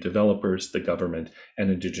between developers, the government, and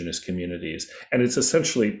indigenous communities. And it's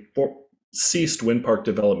essentially ceased wind park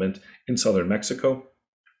development in southern Mexico.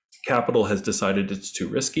 Capital has decided it's too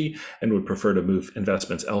risky and would prefer to move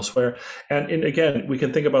investments elsewhere. And again, we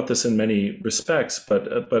can think about this in many respects,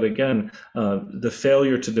 but again, the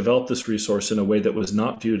failure to develop this resource in a way that was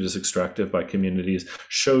not viewed as extractive by communities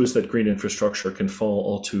shows that green infrastructure can fall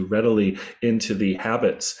all too readily into the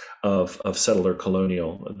habits of settler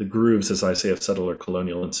colonial, the grooves, as I say, of settler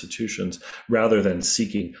colonial institutions, rather than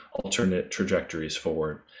seeking alternate trajectories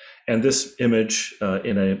forward. And this image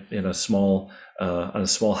in a small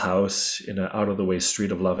house in an out-of-the-way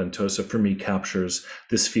street of La Ventosa, for me, captures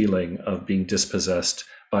this feeling of being dispossessed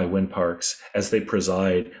by wind parks as they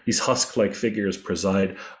preside, these husk-like figures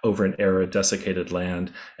preside over an arid, desiccated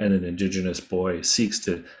land, and an indigenous boy seeks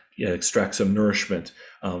to extract some nourishment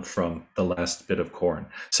from the last bit of corn.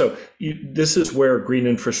 So this is where green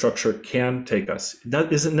infrastructure can take us.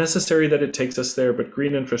 That isn't necessary that it takes us there, but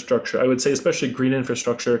green infrastructure, I would say especially green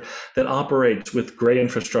infrastructure that operates with gray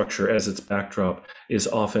infrastructure as its backdrop, is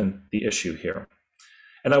often the issue here.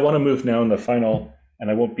 And I want to move now in the final,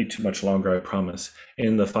 and I won't be too much longer, I promise,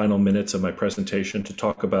 in the final minutes of my presentation to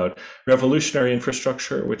talk about revolutionary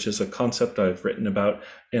infrastructure, which is a concept I've written about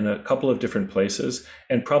in a couple of different places,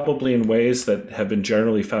 and probably in ways that have been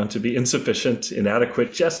generally found to be insufficient,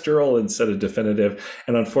 inadequate, gestural instead of definitive.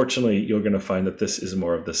 And unfortunately, you're going to find that this is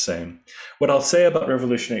more of the same. What I'll say about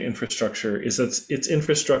revolutionary infrastructure is that it's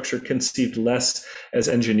infrastructure conceived less as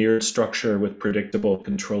engineered structure with predictable,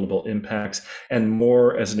 controllable impacts, and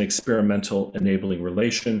more as an experimental enabling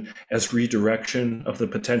relation, as redirection of the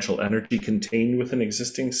potential energy contained within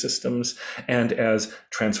existing systems, and as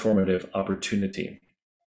transformative opportunity.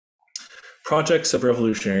 Projects of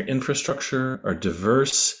revolutionary infrastructure are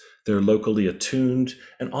diverse, they're locally attuned,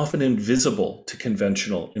 and often invisible to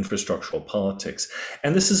conventional infrastructural politics.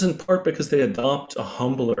 And this is in part because they adopt a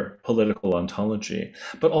humbler political ontology,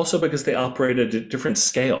 but also because they operate at a different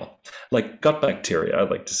scale. Like gut bacteria,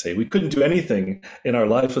 I'd like to say. We couldn't do anything in our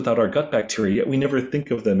lives without our gut bacteria, yet we never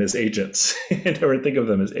think of them as agents. Never think of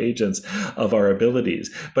them as agents of our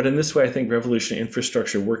abilities. But in this way, I think revolutionary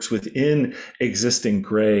infrastructure works within existing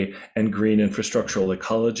gray and green infrastructural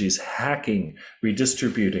ecologies, hacking,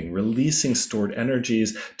 redistributing, releasing stored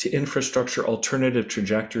energies to infrastructure alternative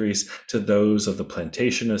trajectories to those of the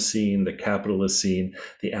plantationist scene, the capitalist scene,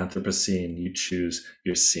 the Anthropocene. You choose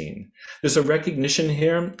your scene. There's a recognition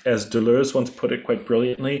here, as Deleuze once put it quite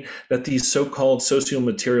brilliantly, that these so-called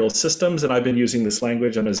socio-material systems, and I've been using this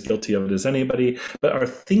language, I'm as guilty of it as anybody, but are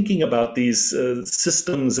thinking about these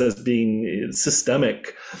systems as being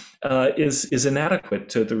systemic, is inadequate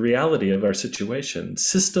to the reality of our situation.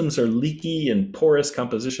 Systems are leaky and porous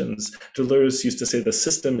compositions. Deleuze used to say the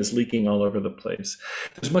system is leaking all over the place.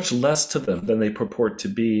 There's much less to them than they purport to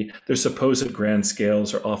be. Their supposed grand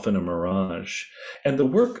scales are often a mirage. And the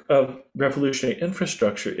work of revolutionary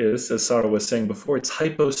infrastructure is, as Sarah was saying before, it's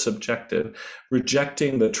hyposubjective,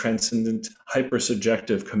 rejecting the transcendent,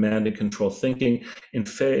 hypersubjective command and control thinking in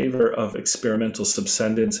favor of experimental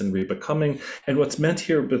subsendence and rebecoming. And what's meant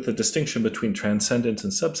here with the distinction between transcendence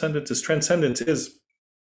and subsendence is transcendence is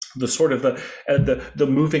the sort of the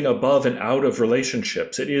moving above and out of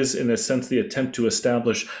relationships. It is, in a sense, the attempt to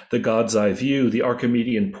establish the God's eye view, the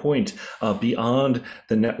Archimedean point beyond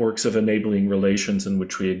the networks of enabling relations in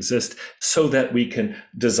which we exist, so that we can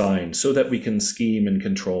design, so that we can scheme and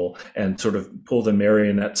control and sort of pull the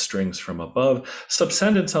marionette strings from above.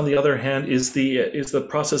 Subsendence, on the other hand, is the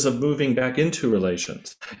process of moving back into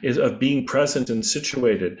relations, is of being present and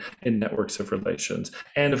situated in networks of relations,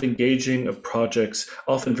 and of engaging of projects,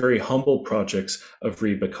 often very humble projects of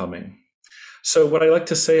rebecoming. So what I like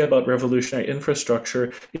to say about revolutionary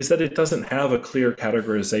infrastructure is that it doesn't have a clear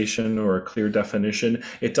categorization or a clear definition.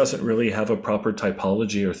 It doesn't really have a proper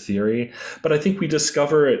typology or theory, but I think we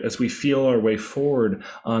discover it as we feel our way forward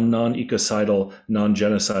on non-ecocidal,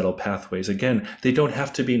 non-genocidal pathways. Again, they don't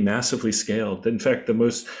have to be massively scaled. In fact, the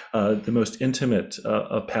most intimate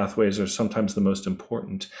of pathways are sometimes the most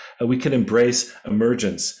important. We can embrace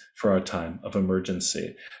emergence for our time of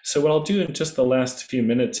emergency. So what I'll do in just the last few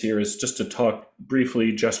minutes here is just to talk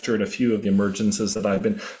briefly, gesture at a few of the emergences that I've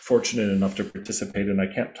been fortunate enough to participate in.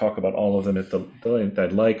 I can't talk about all of them at the length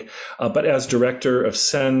I'd like, but as director of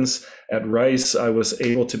SENS at Rice, I was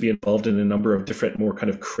able to be involved in a number of different more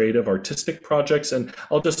kind of creative artistic projects. And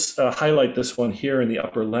I'll just highlight this one here in the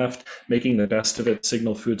upper left, Making the Best of It,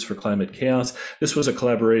 Signal Foods for Climate Chaos. This was a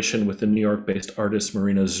collaboration with the New York-based artist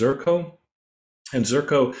Marina Zurko. And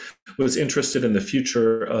Zurko was interested in the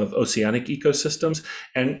future of oceanic ecosystems,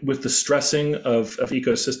 and with the stressing of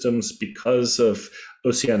ecosystems because of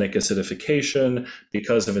oceanic acidification,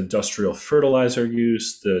 because of industrial fertilizer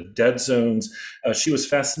use, the dead zones. She was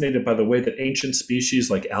fascinated by the way that ancient species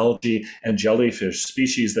like algae and jellyfish,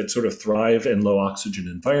 species that sort of thrive in low oxygen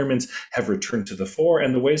environments, have returned to the fore,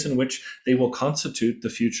 and the ways in which they will constitute the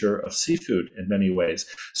future of seafood in many ways.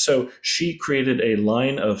 So she created a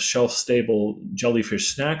line of shelf-stable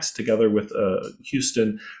jellyfish snacks together with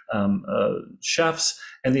Houston chefs.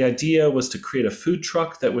 And the idea was to create a food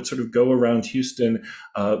truck that would sort of go around Houston,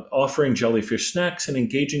 offering jellyfish snacks and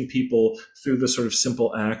engaging people through the sort of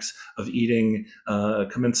simple acts of eating,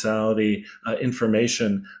 commensality,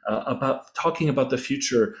 information about talking about the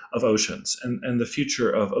future of oceans and the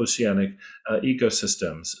future of oceanic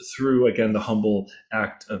ecosystems through, again, the humble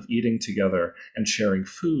act of eating together and sharing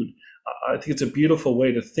food. I think it's a beautiful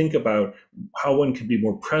way to think about how one can be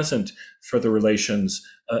more present for the relations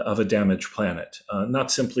of a damaged planet, not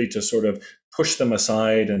simply to sort of push them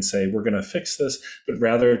aside and say, we're going to fix this, but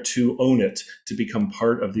rather to own it, to become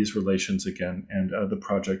part of these relations again. And the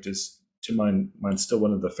project is, to mine still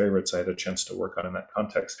one of the favorites I had a chance to work on in that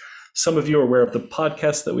context. Some of you are aware of the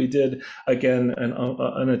podcast that we did, again,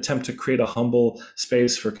 an attempt to create a humble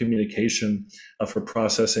space for communication, for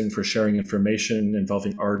processing, for sharing information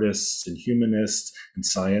involving artists and humanists and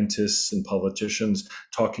scientists and politicians,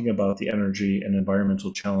 talking about the energy and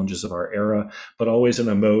environmental challenges of our era, but always in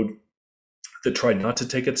a mode that tried not to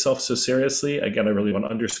take itself so seriously. Again, I really want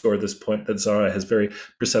to underscore this point that Zara has very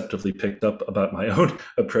perceptively picked up about my own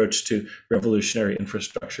approach to revolutionary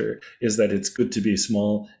infrastructure, is that it's good to be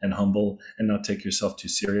small and humble and not take yourself too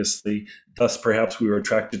seriously. Thus, perhaps we were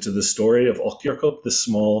attracted to the story of Ecological, this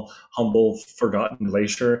small, humble, forgotten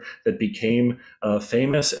glacier that became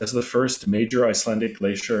famous as the first major Icelandic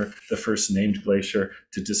glacier, the first named glacier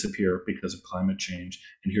to disappear because of climate change.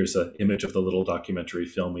 And here's an image of the little documentary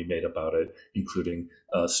film we made about it, including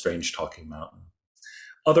Strange Talking Mountain.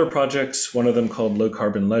 Other projects, one of them called Low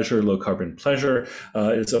Carbon Leisure, Low Carbon Pleasure,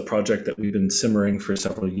 is a project that we've been simmering for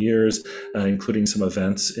several years, including some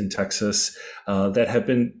events in Texas that have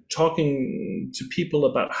been talking to people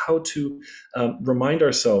about how to remind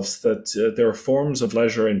ourselves that there are forms of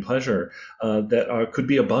leisure and pleasure that could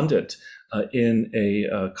be abundant in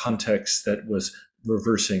a context that was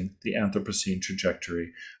reversing the Anthropocene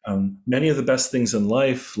trajectory. Many of the best things in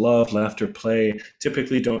life, love, laughter, play,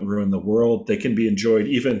 typically don't ruin the world. They can be enjoyed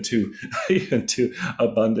even to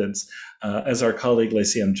abundance. As our colleague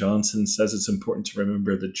Lacey M. Johnson says, it's important to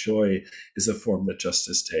remember that joy is a form that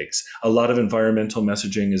justice takes. A lot of environmental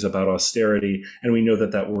messaging is about austerity, and we know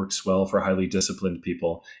that that works well for highly disciplined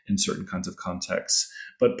people in certain kinds of contexts.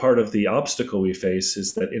 But part of the obstacle we face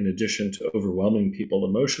is that in addition to overwhelming people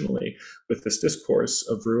emotionally with this discourse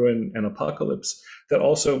of ruin and apocalypse, that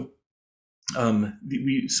also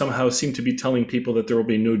we somehow seem to be telling people that there will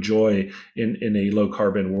be no joy in a low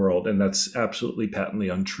carbon world. And that's absolutely patently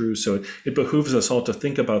untrue. So it behooves us all to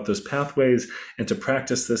think about those pathways and to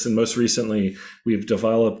practice this. And most recently, we've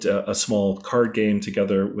developed a small card game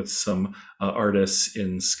together with some artists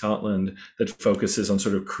in Scotland that focuses on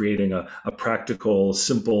sort of creating a practical,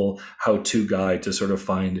 simple how-to guide to sort of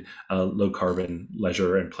find low carbon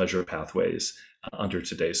leisure and pleasure pathways under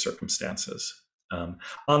today's circumstances.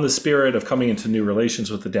 On the spirit of coming into new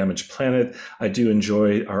relations with the damaged planet, I do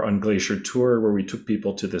enjoy our Unglacier tour, where we took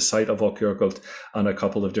people to the site of Ecological on a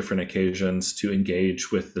couple of different occasions to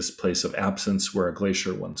engage with this place of absence where a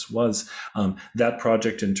glacier once was. That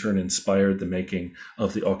project in turn inspired the making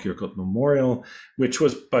of the Ecological Memorial, which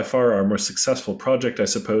was by far our most successful project, I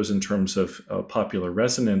suppose, in terms of popular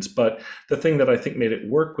resonance. But the thing that I think made it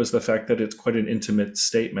work was the fact that it's quite an intimate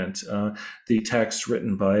statement. The text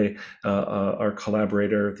written by our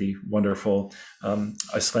collaborator, the wonderful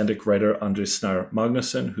Icelandic writer Andris Snær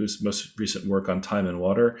Magnusson, whose most recent work on time and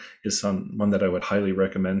water is one that I would highly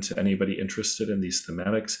recommend to anybody interested in these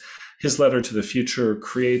thematics. His letter to the future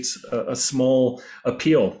creates a small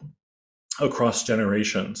appeal across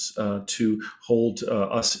generations to hold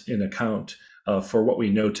us in account for what we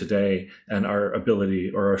know today and our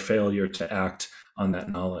ability or our failure to act on that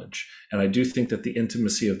knowledge. And I do think that the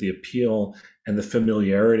intimacy of the appeal and the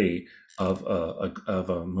familiarity of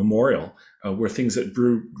a memorial were things that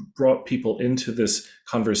brought people into this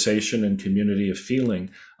conversation and community of feeling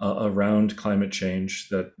around climate change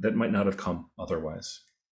that might not have come otherwise.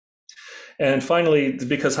 And finally,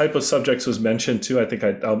 because hyposubjects was mentioned too, I think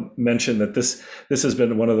I'll mention that this has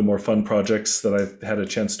been one of the more fun projects that I've had a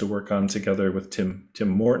chance to work on together with Tim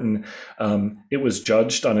Morton. It was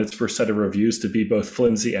judged on its first set of reviews to be both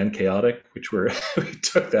flimsy and chaotic, which we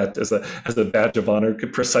took that as a badge of honor.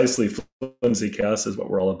 Precisely flimsy chaos is what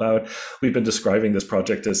we're all about. We've been describing this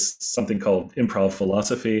project as something called improv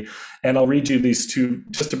philosophy. And I'll read you these two,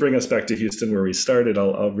 just to bring us back to Houston where we started.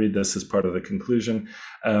 I'll read this as part of the conclusion.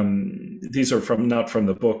 These are not from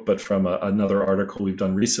the book, but from another article we've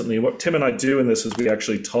done recently. What Tim and I do in this is we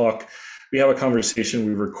actually talk. We have a conversation,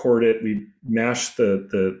 we record it, we mash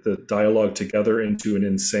the dialogue together into an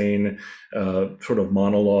insane sort of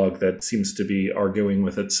monologue that seems to be arguing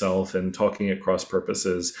with itself and talking at cross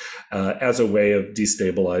purposes as a way of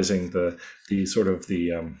destabilizing the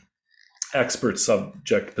expert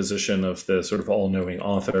subject position of the sort of all-knowing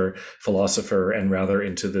author, philosopher, and rather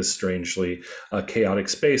into this strangely chaotic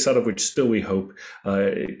space out of which still we hope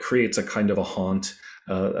it creates a kind of a haunt,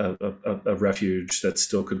 a refuge that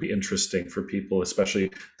still could be interesting for people, especially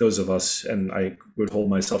those of us, and I would hold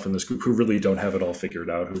myself in this group, who really don't have it all figured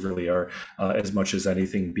out, who really are, as much as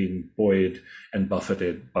anything, being buoyed and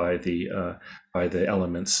buffeted by the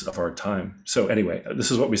elements of our time. So anyway,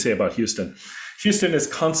 this is what we say about Houston. Houston is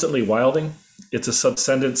constantly wilding. It's a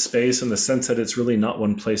subscendent space in the sense that it's really not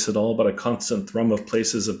one place at all, but a constant thrum of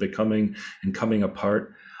places of becoming and coming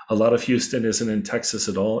apart. A lot of Houston isn't in Texas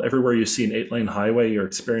at all. Everywhere you see an 8-lane highway, you're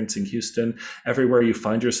experiencing Houston. Everywhere you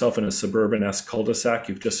find yourself in a suburban-esque cul-de-sac,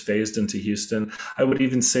 you've just phased into Houston. I would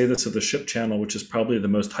even say this of the ship channel, which is probably the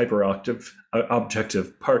most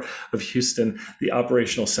objective part of Houston, the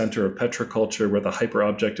operational center of petroculture, where the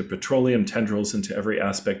hyper-object of petroleum tendrils into every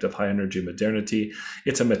aspect of high-energy modernity.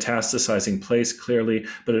 It's a metastasizing place, clearly,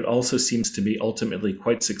 but it also seems to be ultimately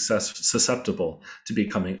quite susceptible to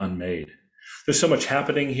becoming unmade. There's so much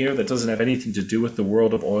happening here that doesn't have anything to do with the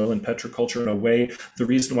world of oil and petroculture. In a way, the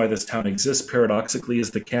reason why this town exists, paradoxically,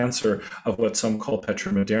 is the cancer of what some call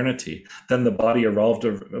petromodernity. Then the body evolved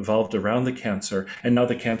around the cancer, and now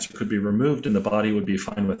the cancer could be removed and the body would be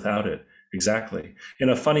fine without it. Exactly. In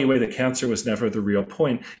a funny way, the cancer was never the real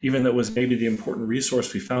point, even though it was maybe the important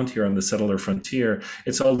resource we found here on the settler frontier.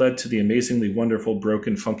 It's all led to the amazingly wonderful,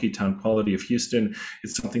 broken, funky town quality of Houston.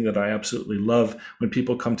 It's something that I absolutely love. When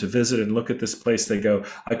people come to visit and look at this place, they go,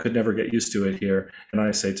 I could never get used to it here. And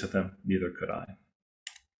I say to them, neither could I.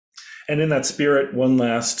 And in that spirit, one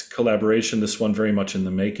last collaboration, this one very much in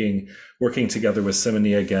the making, working together with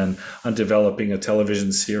Simony again on developing a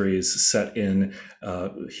television series set in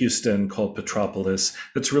Houston called Petropolis,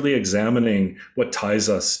 that's really examining what ties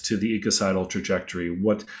us to the ecocidal trajectory,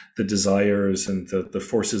 what the desires and the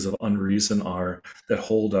forces of unreason are that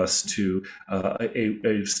hold us to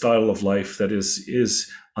a style of life that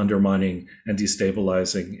is undermining and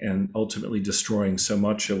destabilizing and ultimately destroying so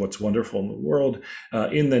much of what's wonderful in the world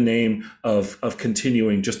in the name of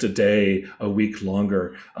continuing just a day, a week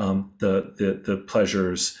longer, the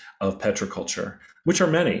pleasures of petroculture, which are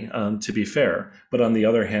many, to be fair. But on the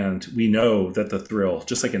other hand, we know that the thrill,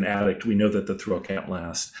 just like an addict, we know that the thrill can't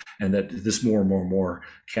last and that this more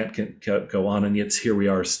can't go on. And yet here we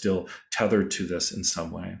are still tethered to this in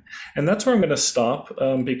some way. And that's where I'm going to stop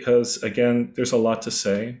because, again, there's a lot to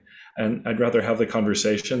say. And I'd rather have the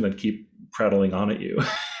conversation than keep prattling on at you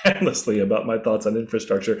endlessly about my thoughts on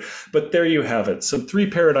infrastructure. But there you have it. So 3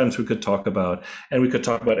 paradigms we could talk about, and we could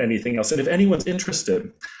talk about anything else. And if anyone's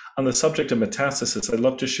interested on the subject of metastasis, I'd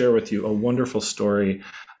love to share with you a wonderful story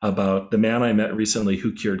about the man I met recently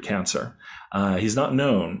who cured cancer. He's not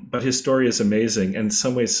known, but his story is amazing and in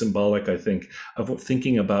some ways symbolic, I think, of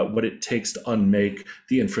thinking about what it takes to unmake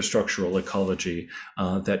the infrastructural ecology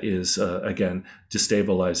that is, again,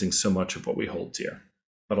 destabilizing so much of what we hold dear.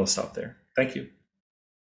 But I'll stop there. Thank you.